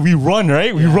book it, we run,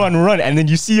 right? We run. And then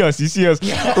you see us.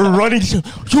 Yeah. We're running.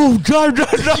 Yo, drive.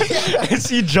 I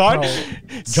see John. Bro.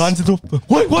 John's in the,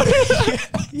 what?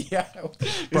 Yeah.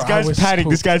 This guy's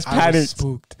panicked. I was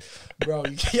spooked. Bro,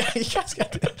 you guys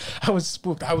got it. I was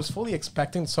spooked. I was fully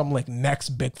expecting some like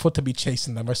next Bigfoot to be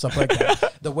chasing them or stuff like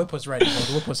that. The whip was ready, bro.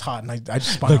 The whip was hot, and I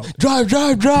just spun out. Drive.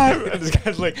 And this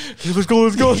guy's like, let's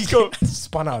go.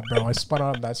 Spun out, bro. I spun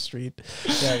out on that street.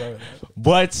 Yeah,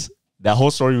 but that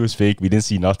whole story was fake. We didn't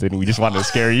see nothing. We just wanted to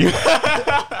scare you.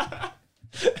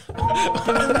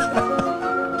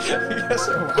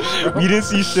 We didn't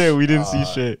see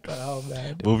shit. Oh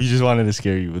man! But we just wanted to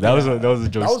scare you. That was a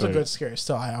joke. That was a good scare.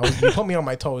 Still, you put me on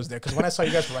my toes there because when I saw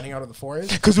you guys running out of the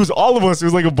forest, because it was all of us. It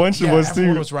was like a bunch of us too.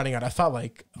 Everyone was running out. I thought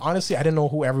like honestly, I didn't know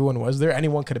who everyone was there.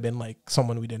 Anyone could have been like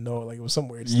someone we didn't know. Like it was some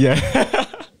weird stuff. Yeah.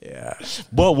 Yeah.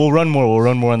 But we'll run more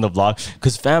on the vlog.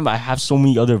 Because fam, I have so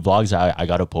many other vlogs I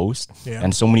gotta post. Yeah.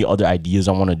 And so many other ideas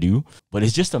I want to do. But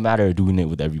it's just a matter of doing it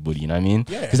with everybody. You know what I mean?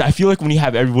 Yeah. Because I feel like when you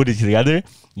have everybody together,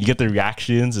 you get the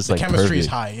reactions. It's like chemistry is perfect.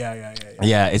 high. Yeah.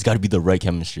 Yeah, it's got to be the right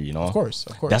chemistry, you know? Of course.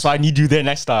 That's why I need you there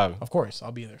next time. Of course.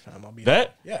 I'll be there, fam. I'll be there.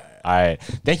 Yeah. All right.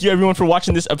 Thank you, everyone, for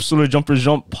watching this episode of Jumpers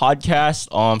Jump podcast.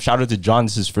 Shout out to John.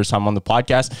 This is his first time on the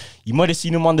podcast. You might have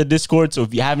seen him on the Discord. So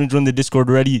if you haven't joined the Discord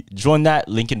already, join that.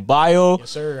 Link in bio. Yes,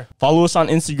 sir. Follow us on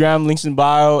Instagram. Links in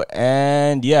bio.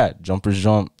 And yeah, Jumpers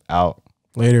Jump out.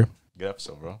 Later. Good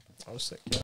episode, bro. I was sick. Yeah.